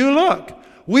 You look.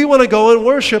 We want to go and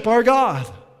worship our God.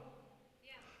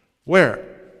 Where?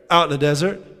 Out in the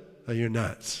desert? Oh, you're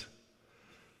nuts.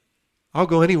 I'll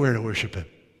go anywhere to worship Him.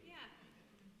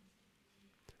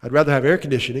 I'd rather have air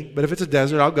conditioning, but if it's a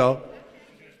desert, I'll go.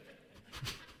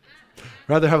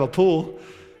 Rather have a pool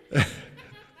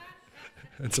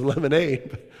and some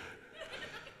lemonade.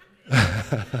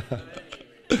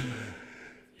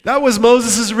 That was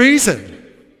Moses' reason.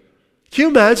 Can you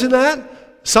imagine that?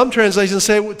 Some translations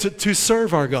say to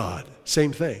serve our God.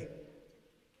 Same thing.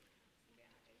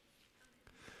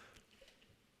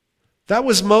 That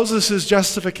was Moses'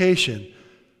 justification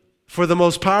for the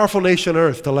most powerful nation on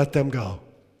earth to let them go.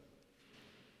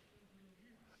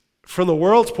 From the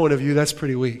world's point of view, that's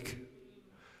pretty weak.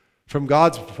 From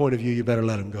God's point of view, you better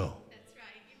let them go.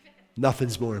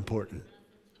 Nothing's more important.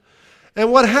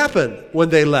 And what happened when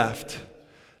they left?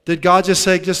 Did God just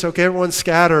say, okay, everyone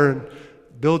scatter and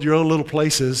build your own little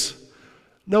places?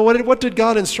 No, what did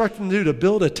God instruct them to do? To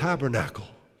build a tabernacle.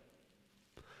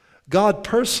 God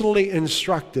personally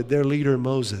instructed their leader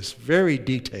Moses, very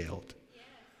detailed,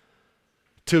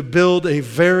 to build a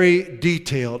very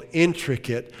detailed,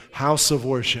 intricate house of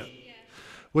worship,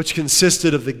 which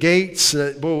consisted of the gates.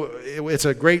 It's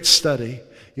a great study.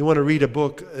 You want to read a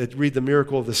book, read The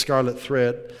Miracle of the Scarlet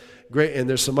Thread. Great, and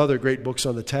there's some other great books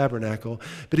on the tabernacle.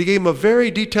 But he gave them a very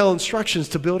detailed instructions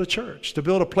to build a church, to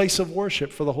build a place of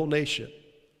worship for the whole nation.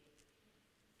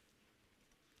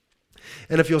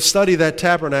 And if you'll study that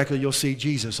tabernacle, you'll see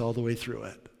Jesus all the way through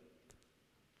it.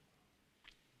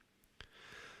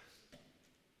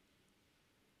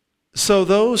 So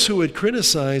those who would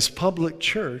criticize public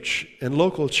church and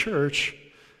local church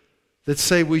that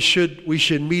say we should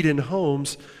meet in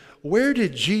homes, where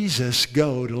did Jesus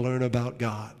go to learn about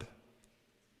God?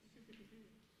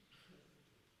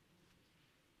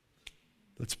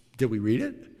 Did we read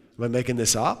it? Am I making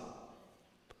this up?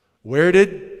 Where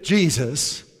did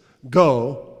Jesus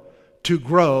go to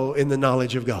grow in the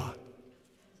knowledge of God?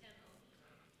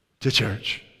 To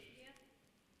church.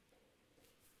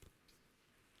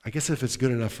 I guess if it's good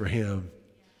enough for Him,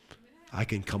 I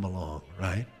can come along,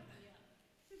 right?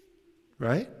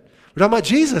 Right? We're talking about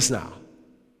Jesus now.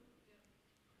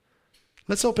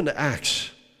 Let's open to Acts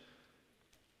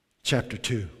chapter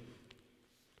 2.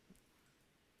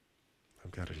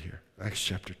 I've got it here. Acts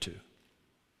chapter 2.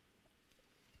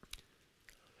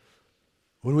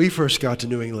 When we first got to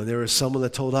New England, there was someone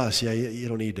that told us, you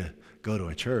don't need to go to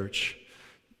a church.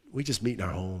 We just meet in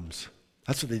our homes.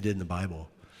 That's what they did in the Bible.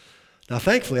 Now,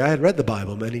 thankfully, I had read the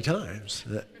Bible many times.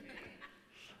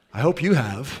 I hope you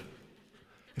have.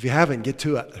 If you haven't, get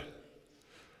to it.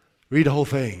 Read the whole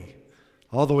thing,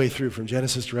 all the way through from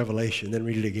Genesis to Revelation, then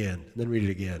read it again, then read it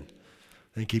again,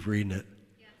 then keep reading it.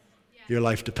 Your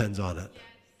life depends on it.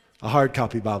 A hard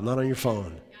copy Bible, not on your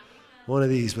phone. One of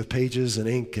these with pages and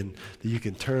ink and that you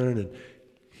can turn and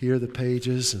hear the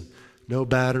pages and no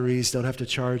batteries, don't have to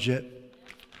charge it.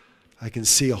 I can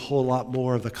see a whole lot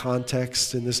more of the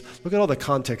context in this. Look at all the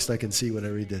context I can see when I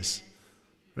read this.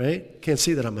 Right? Can't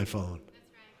see that on my phone.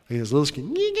 I get this little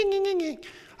screen.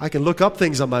 I can look up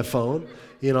things on my phone.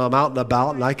 You know, I'm out and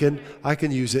about and I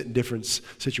can use it in different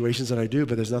situations that I do,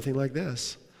 but there's nothing like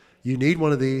this. You need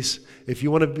one of these. If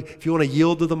you want to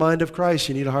yield to the mind of Christ,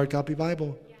 you need a hard copy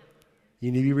Bible.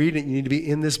 You need to be reading. You need to be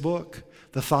in this book,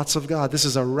 the thoughts of God. This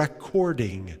is a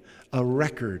record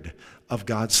of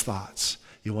God's thoughts.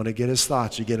 You want to get His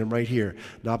thoughts, you get them right here,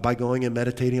 not by going and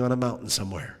meditating on a mountain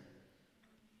somewhere.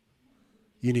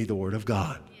 You need the Word of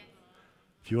God.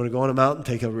 If you want to go on a mountain,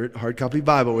 take a hard copy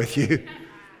Bible with you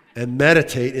and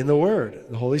meditate in the Word.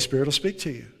 The Holy Spirit will speak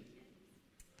to you.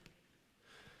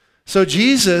 So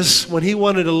Jesus, when he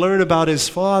wanted to learn about his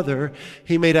Father,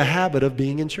 he made a habit of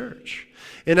being in church.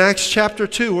 In Acts chapter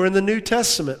 2, we're in the New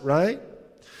Testament, right?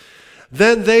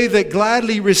 Then they that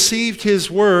gladly received his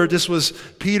word, this was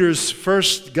Peter's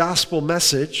first gospel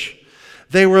message,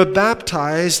 they were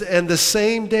baptized, and the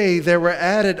same day there were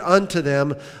added unto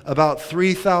them about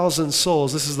 3,000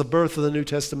 souls. This is the birth of the New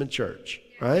Testament church,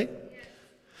 right?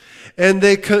 And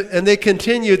they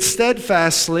continued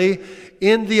steadfastly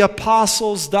in the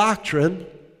apostles' doctrine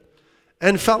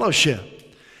and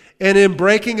fellowship, and in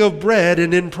breaking of bread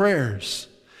and in prayers.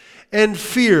 And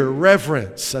fear,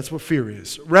 reverence, that's what fear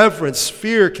is. Reverence,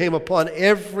 fear came upon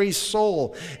every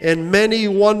soul, and many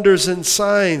wonders and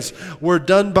signs were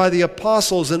done by the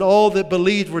apostles, and all that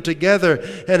believed were together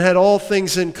and had all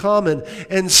things in common,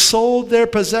 and sold their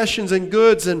possessions and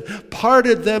goods, and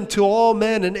parted them to all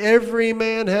men, and every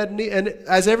man had need, and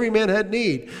as every man had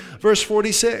need. Verse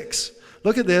 46.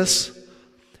 Look at this.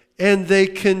 And they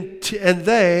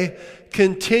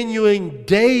continuing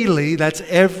daily, that's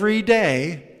every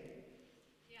day.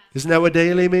 Isn't that what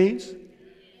daily means? Yes.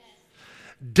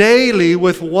 Daily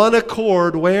with one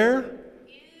accord, where?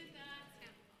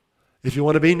 If you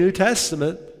want to be New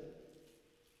Testament.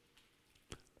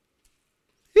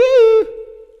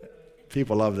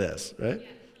 People love this, right?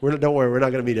 Don't worry, we're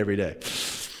not going to meet every day.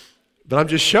 But I'm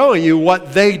just showing you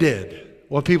what they did.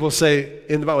 What people say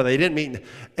in the Bible, they didn't meet.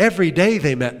 Every day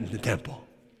they met in the temple.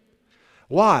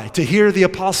 Why? To hear the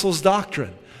apostles'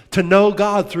 doctrine. To know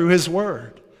God through his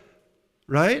word.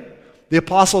 Right? The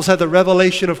apostles had the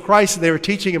revelation of Christ, and they were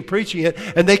teaching and preaching it,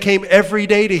 and they came every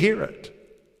day to hear it.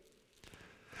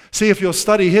 See, if you'll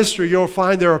study history, you'll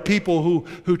find there are people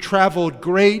who traveled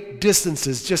great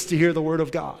distances just to hear the word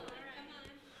of God.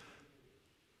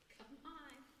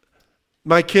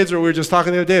 My kids, we were just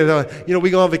talking the other day, like, we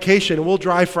go on vacation and we'll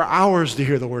drive for hours to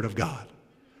hear the word of God.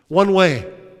 One way.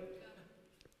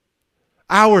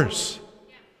 Hours.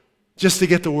 Just to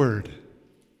get the word.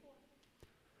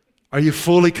 Are you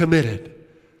fully committed?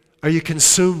 Are you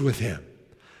consumed with him?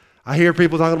 I hear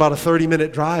people talking about a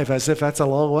 30-minute drive as if that's a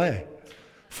long way.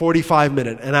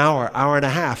 45-minute, an hour, hour and a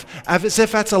half. As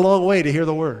if that's a long way to hear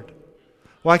the word.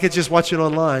 Well, I could just watch it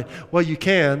online. Well, you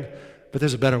can, but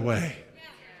there's a better way.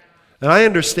 And I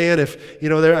understand if,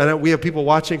 we have people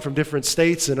watching from different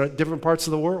states and different parts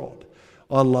of the world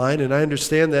online, and I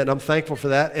understand that, and I'm thankful for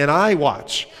that. And I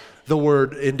watch the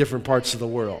word in different parts of the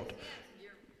world.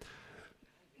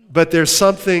 But there's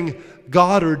something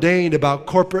God ordained about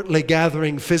corporately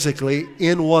gathering physically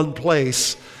in one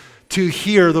place to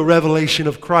hear the revelation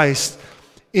of Christ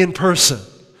in person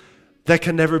that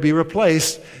can never be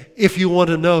replaced if you want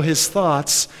to know his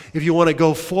thoughts, if you want to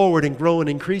go forward and grow and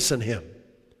increase in him.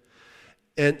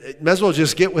 And might as well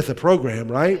just get with the program,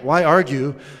 right? Why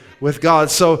argue with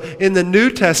God? So in the New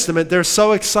Testament, they're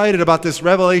so excited about this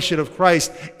revelation of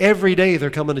Christ. Every day they're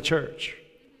coming to church.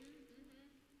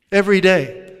 Every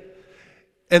day.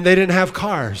 And they didn't have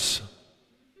cars.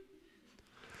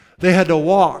 They had to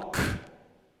walk.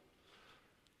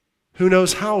 Who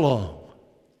knows how long?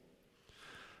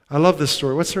 I love this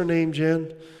story. What's her name,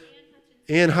 Jen?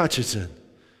 Ann Hutchinson,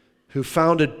 who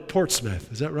founded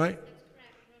Portsmouth. Is that right?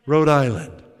 Rhode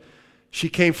Island. She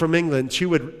came from England. She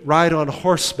would ride on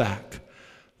horseback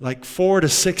like 4 to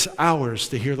 6 hours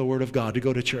to hear the word of God, to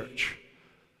go to church.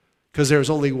 Because there was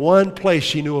only one place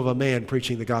she knew of a man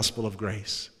preaching the gospel of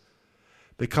grace.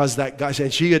 Because that guy,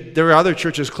 and there were other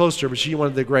churches close to her, but she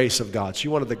wanted the grace of God. She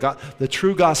wanted the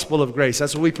true gospel of grace.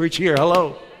 That's what we preach here.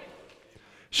 Hello.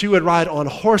 She would ride on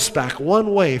horseback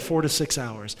one way, 4 to 6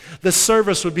 hours. The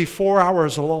service would be 4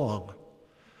 hours long,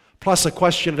 plus a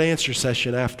question and answer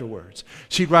session afterwards.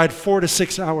 She'd ride 4 to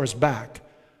 6 hours back.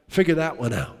 Figure that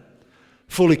one out.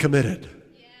 Fully committed.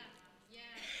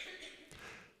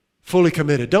 Fully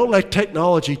committed. Don't let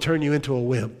technology turn you into a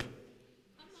wimp.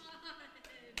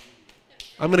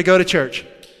 I'm going to go to church.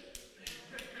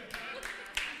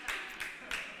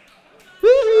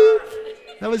 Woo-hoo.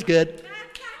 That was good.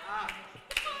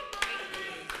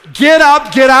 Get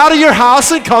up, get out of your house,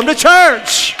 and come to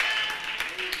church.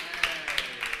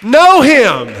 Know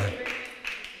him.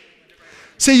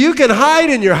 See, you can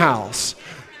hide in your house.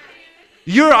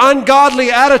 Your ungodly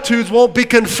attitudes won't be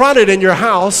confronted in your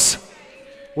house.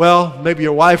 Well, maybe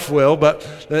your wife will, but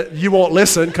you won't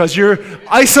listen because you're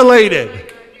isolated.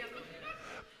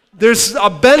 There's a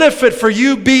benefit for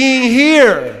you being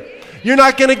here. You're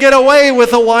not going to get away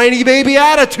with a whiny baby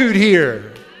attitude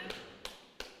here.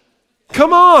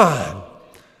 Come on.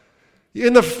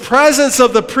 In the presence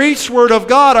of the preached word of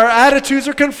God, our attitudes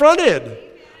are confronted.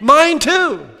 Mine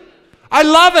too. I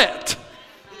love it.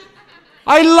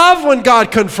 I love when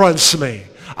God confronts me.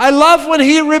 I love when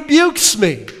he rebukes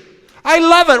me. I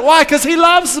love it. Why? Because He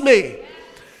loves me.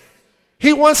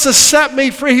 He wants to set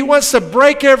me free. He wants to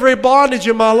break every bondage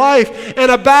in my life. And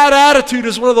a bad attitude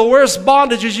is one of the worst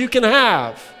bondages you can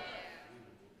have.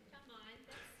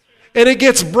 And it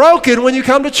gets broken when you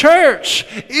come to church,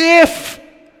 if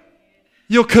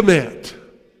you'll commit.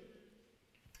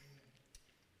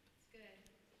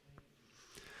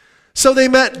 So they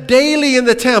met daily in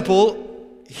the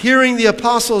temple, hearing the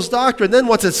apostles' doctrine. Then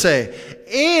what's it say?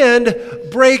 And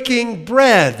breaking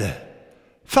bread,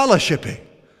 fellowshipping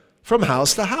from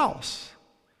house to house.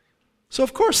 So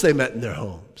of course they met in their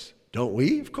homes. Don't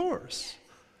we? Of course.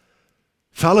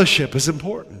 Fellowship is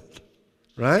important,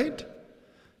 right?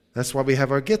 That's why we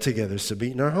have our get-togethers, to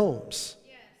meet in our homes,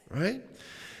 right?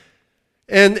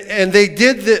 And they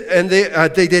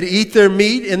did eat their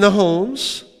meat in the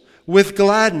homes with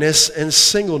gladness and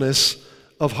singleness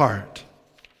of heart.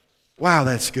 Wow,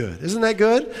 that's good. Isn't that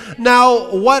good?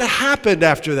 Now, what happened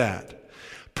after that?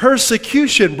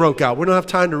 Persecution broke out. We don't have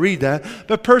time to read that,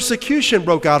 but persecution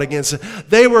broke out against it.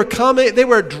 They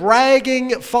were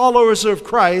dragging followers of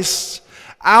Christ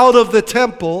out of the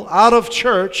temple, out of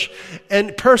church,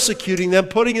 and persecuting them,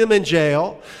 putting them in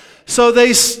jail. So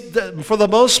for the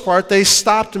most part, they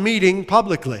stopped meeting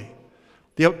publicly.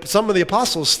 Some of the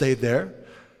apostles stayed there,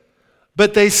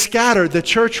 but they scattered. The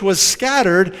church was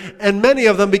scattered, and many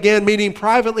of them began meeting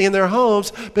privately in their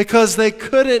homes because they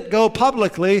couldn't go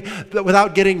publicly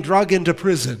without getting dragged into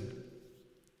prison.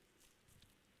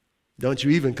 Don't you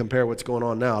even compare what's going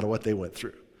on now to what they went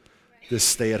through. This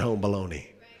stay-at-home baloney.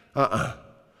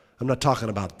 I'm not talking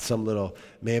about some little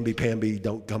mamby-pamby,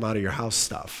 don't come out of your house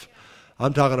stuff.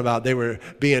 I'm talking about they were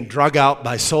being drug out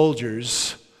by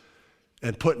soldiers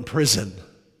and put in prison.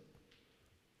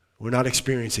 We're not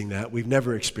experiencing that. We've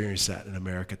never experienced that in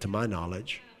America, to my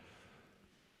knowledge.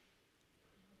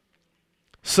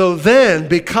 So then,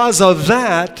 because of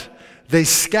that, they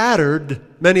scattered.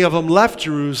 Many of them left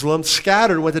Jerusalem,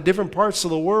 scattered, went to different parts of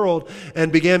the world,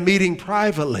 and began meeting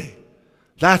privately.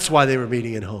 That's why they were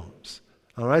meeting in homes.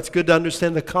 All right? It's good to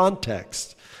understand the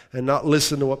context and not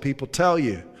listen to what people tell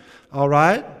you. All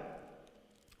right?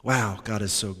 Wow, God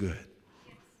is so good.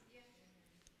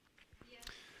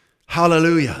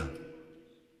 Hallelujah.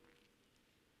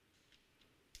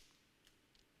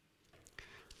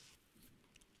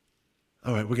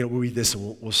 All right, we're going to read this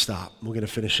and we'll stop. We're going to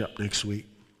finish up next week.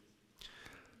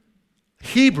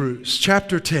 Hebrews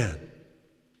chapter 10,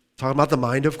 talking about the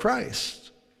mind of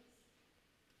Christ.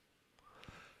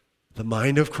 The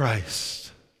mind of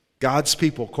Christ. God's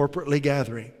people corporately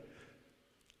gathering.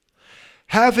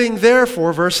 Having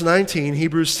therefore, verse 19,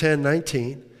 Hebrews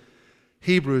 10:19.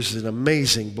 Hebrews is an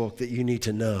amazing book that you need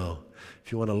to know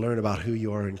if you want to learn about who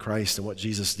you are in Christ and what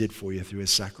Jesus did for you through His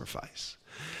sacrifice.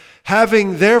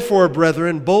 Having therefore,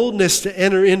 brethren, boldness to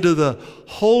enter into the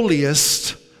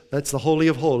holiest, that's the Holy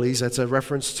of Holies, that's a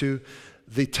reference to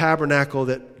the tabernacle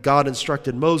that God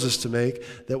instructed Moses to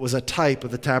make, that was a type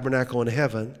of the tabernacle in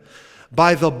heaven,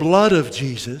 by the blood of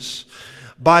Jesus,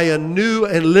 by a new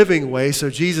and living way.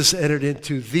 So Jesus entered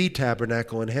into the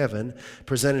tabernacle in heaven,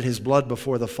 presented His blood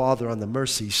before the Father on the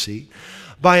mercy seat,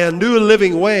 by a new and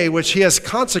living way which He has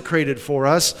consecrated for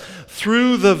us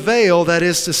through the veil, that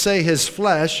is to say, His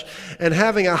flesh, and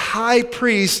having a high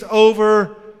priest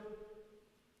over...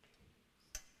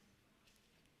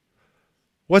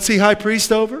 What's He high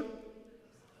priest over?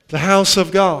 The house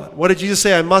of God. What did Jesus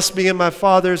say? I must be in my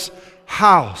Father's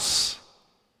house.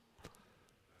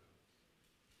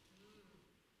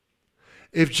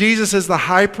 If Jesus is the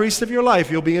high priest of your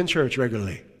life, you'll be in church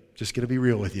regularly. Just going to be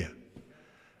real with you.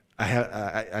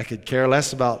 I could care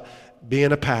less about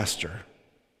being a pastor.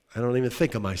 I don't even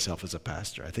think of myself as a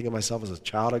pastor. I think of myself as a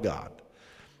child of God.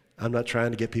 I'm not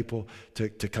trying to get people to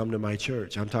come to my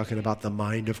church. I'm talking about the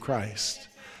mind of Christ.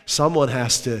 Someone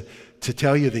has to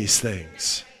tell you these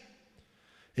things.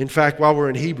 In fact, while we're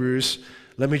in Hebrews,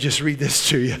 let me just read this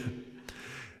to you.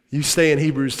 You stay in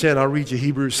Hebrews 10, I'll read you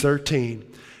Hebrews 13.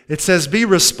 It says, be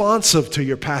responsive to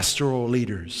your pastoral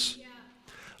leaders.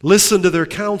 Listen to their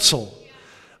counsel.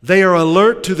 They are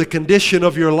alert to the condition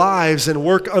of your lives and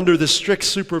work under the strict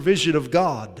supervision of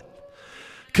God.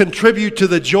 Contribute to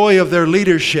the joy of their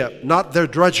leadership, not their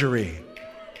drudgery.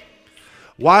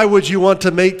 Why would you want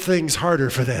to make things harder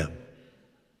for them?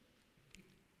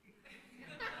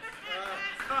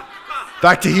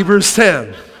 Back to Hebrews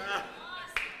 10.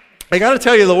 I got to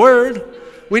tell you the word.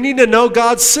 We need to know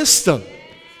God's system.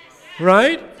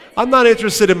 Right? I'm not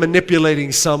interested in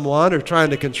manipulating someone or trying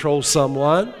to control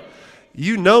someone.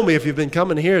 You know me if you've been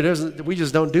coming here. We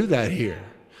just don't do that here.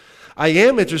 I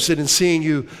am interested in seeing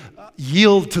you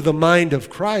yield to the mind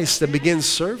of Christ and begin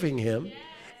serving Him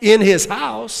in His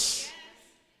house.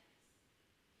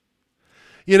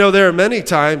 You know, there are many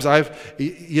times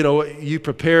you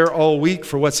prepare all week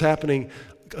for what's happening.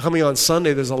 Coming on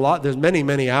Sunday, there's many,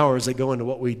 many hours that go into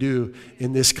what we do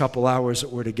in this couple hours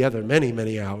that we're together, many,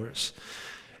 many hours.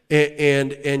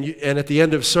 And at the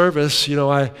end of service,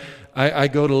 I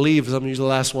go to leave, I'm usually the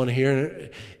last one here,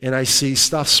 and I see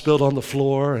stuff spilled on the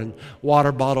floor and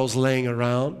water bottles laying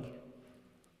around.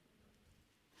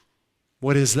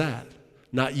 What is that?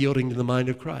 Not yielding to the mind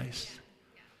of Christ.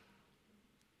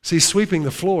 See, sweeping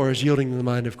the floor is yielding to the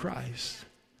mind of Christ.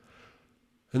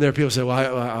 And there are people who say,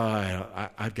 well,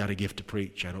 I've got a gift to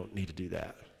preach. I don't need to do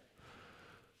that.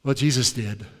 Well, Jesus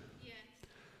did. Yes.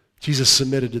 Jesus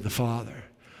submitted to the Father.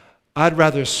 I'd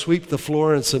rather sweep the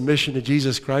floor in submission to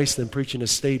Jesus Christ than preach in a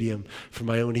stadium for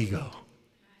my own ego.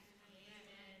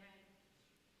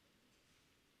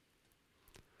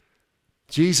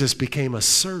 Jesus became a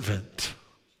servant.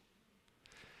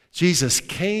 Jesus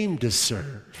came to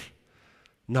serve,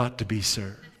 not to be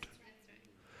served.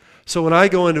 So when I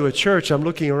go into a church, I'm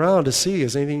looking around to see,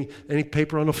 is any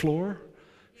paper on the floor?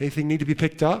 Anything need to be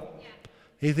picked up?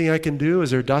 Anything I can do?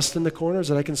 Is there dust in the corners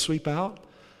that I can sweep out?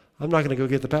 I'm not going to go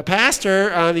get the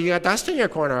pastor. You got dust in your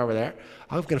corner over there.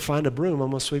 I'm going to find a broom. I'm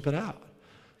going to sweep it out.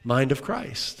 Mind of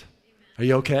Christ. Are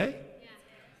you okay?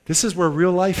 This is where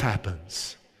real life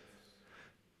happens.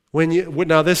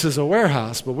 Now this is a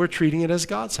warehouse, but we're treating it as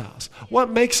God's house. What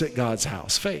makes it God's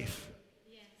house? Faith.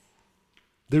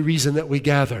 The reason that we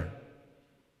gather.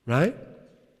 Right?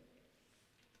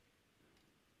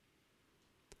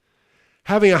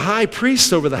 Having a high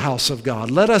priest over the house of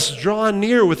God, let us draw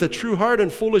near with a true heart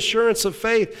and full assurance of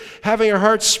faith, having our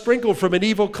hearts sprinkled from an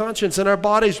evil conscience and our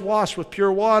bodies washed with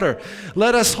pure water.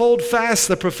 Let us hold fast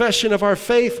the profession of our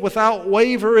faith without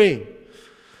wavering,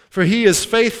 for he is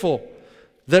faithful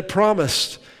that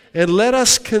promised. And let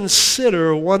us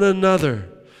consider one another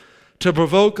to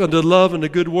provoke unto love and to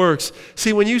good works.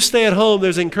 See, when you stay at home,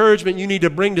 there's encouragement you need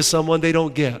to bring to someone they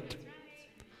don't get.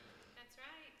 That's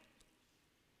right.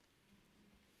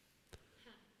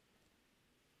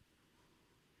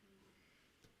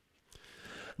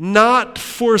 Not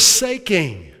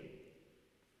forsaking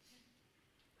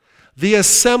the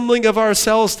assembling of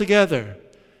ourselves together.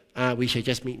 We should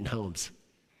just meet in homes.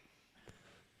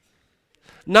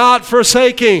 Not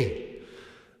forsaking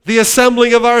the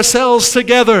assembling of ourselves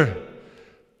together.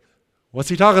 What's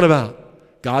he talking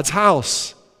about? God's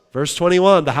house. Verse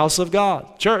 21, the house of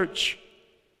God, church.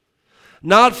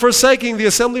 Not forsaking the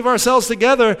assembly of ourselves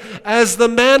together, as the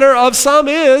manner of some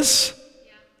is,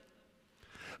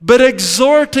 but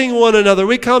exhorting one another.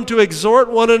 We come to exhort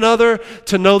one another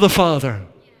to know the Father.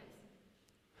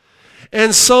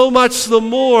 And so much the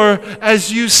more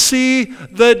as you see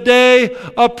the day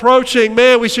approaching.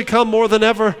 Man, we should come more than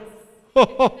ever.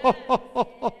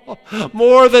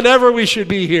 More than ever we should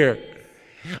be here.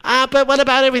 But what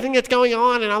about everything that's going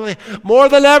on? And all that? More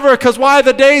than ever, because why?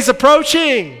 The day's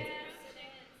approaching.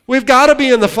 We've got to be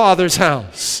in the Father's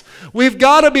house. We've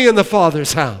got to be in the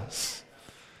Father's house.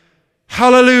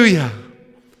 Hallelujah.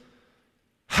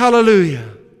 Hallelujah.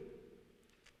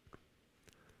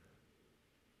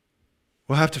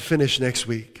 We'll have to finish next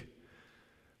week.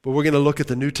 But we're going to look at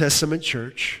the New Testament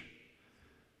church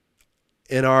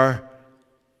in our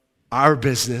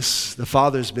business, the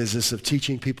Father's business of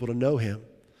teaching people to know Him.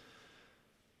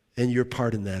 And your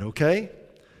part in that, okay?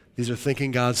 These are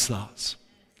thinking God's thoughts.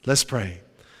 Let's pray.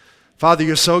 Father,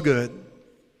 you're so good.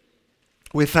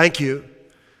 We thank you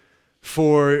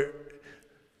for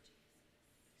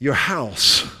your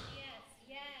house.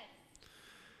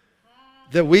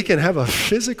 That we can have a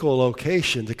physical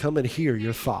location to come and hear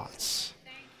your thoughts.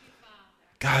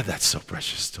 God, that's so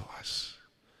precious to us.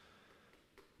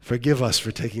 Forgive us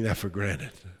for taking that for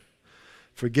granted.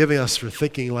 Forgiving us for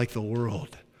thinking like the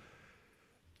world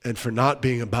and for not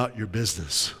being about your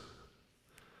business.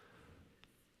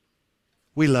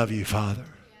 We love you, Father.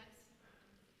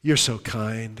 You're so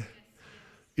kind.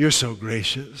 You're so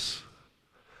gracious.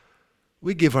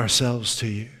 We give ourselves to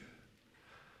you.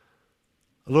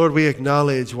 Lord, we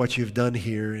acknowledge what you've done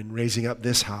here in raising up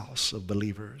this house of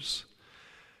believers.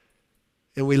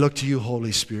 And we look to you,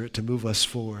 Holy Spirit, to move us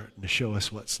forward and to show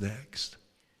us what's next.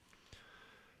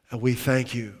 And we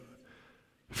thank you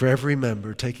for every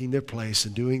member taking their place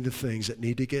and doing the things that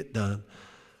need to get done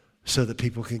so that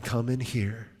people can come in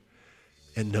here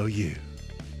and know you.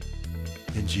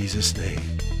 In Jesus' name,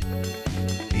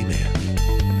 amen.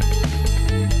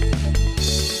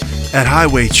 At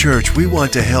Highway Church, we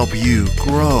want to help you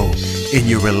grow in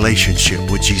your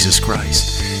relationship with Jesus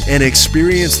Christ and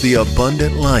experience the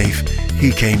abundant life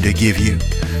He came to give you.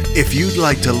 If you'd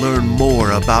like to learn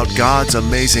more about God's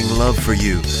amazing love for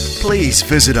you, please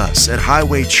visit us at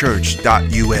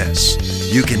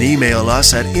highwaychurch.us. You can email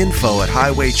us at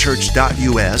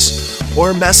info@highwaychurch.us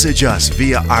or message us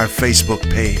via our Facebook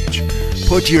page.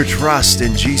 Put your trust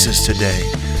in Jesus today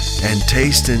and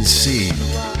taste and see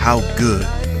how good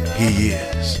He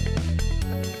is.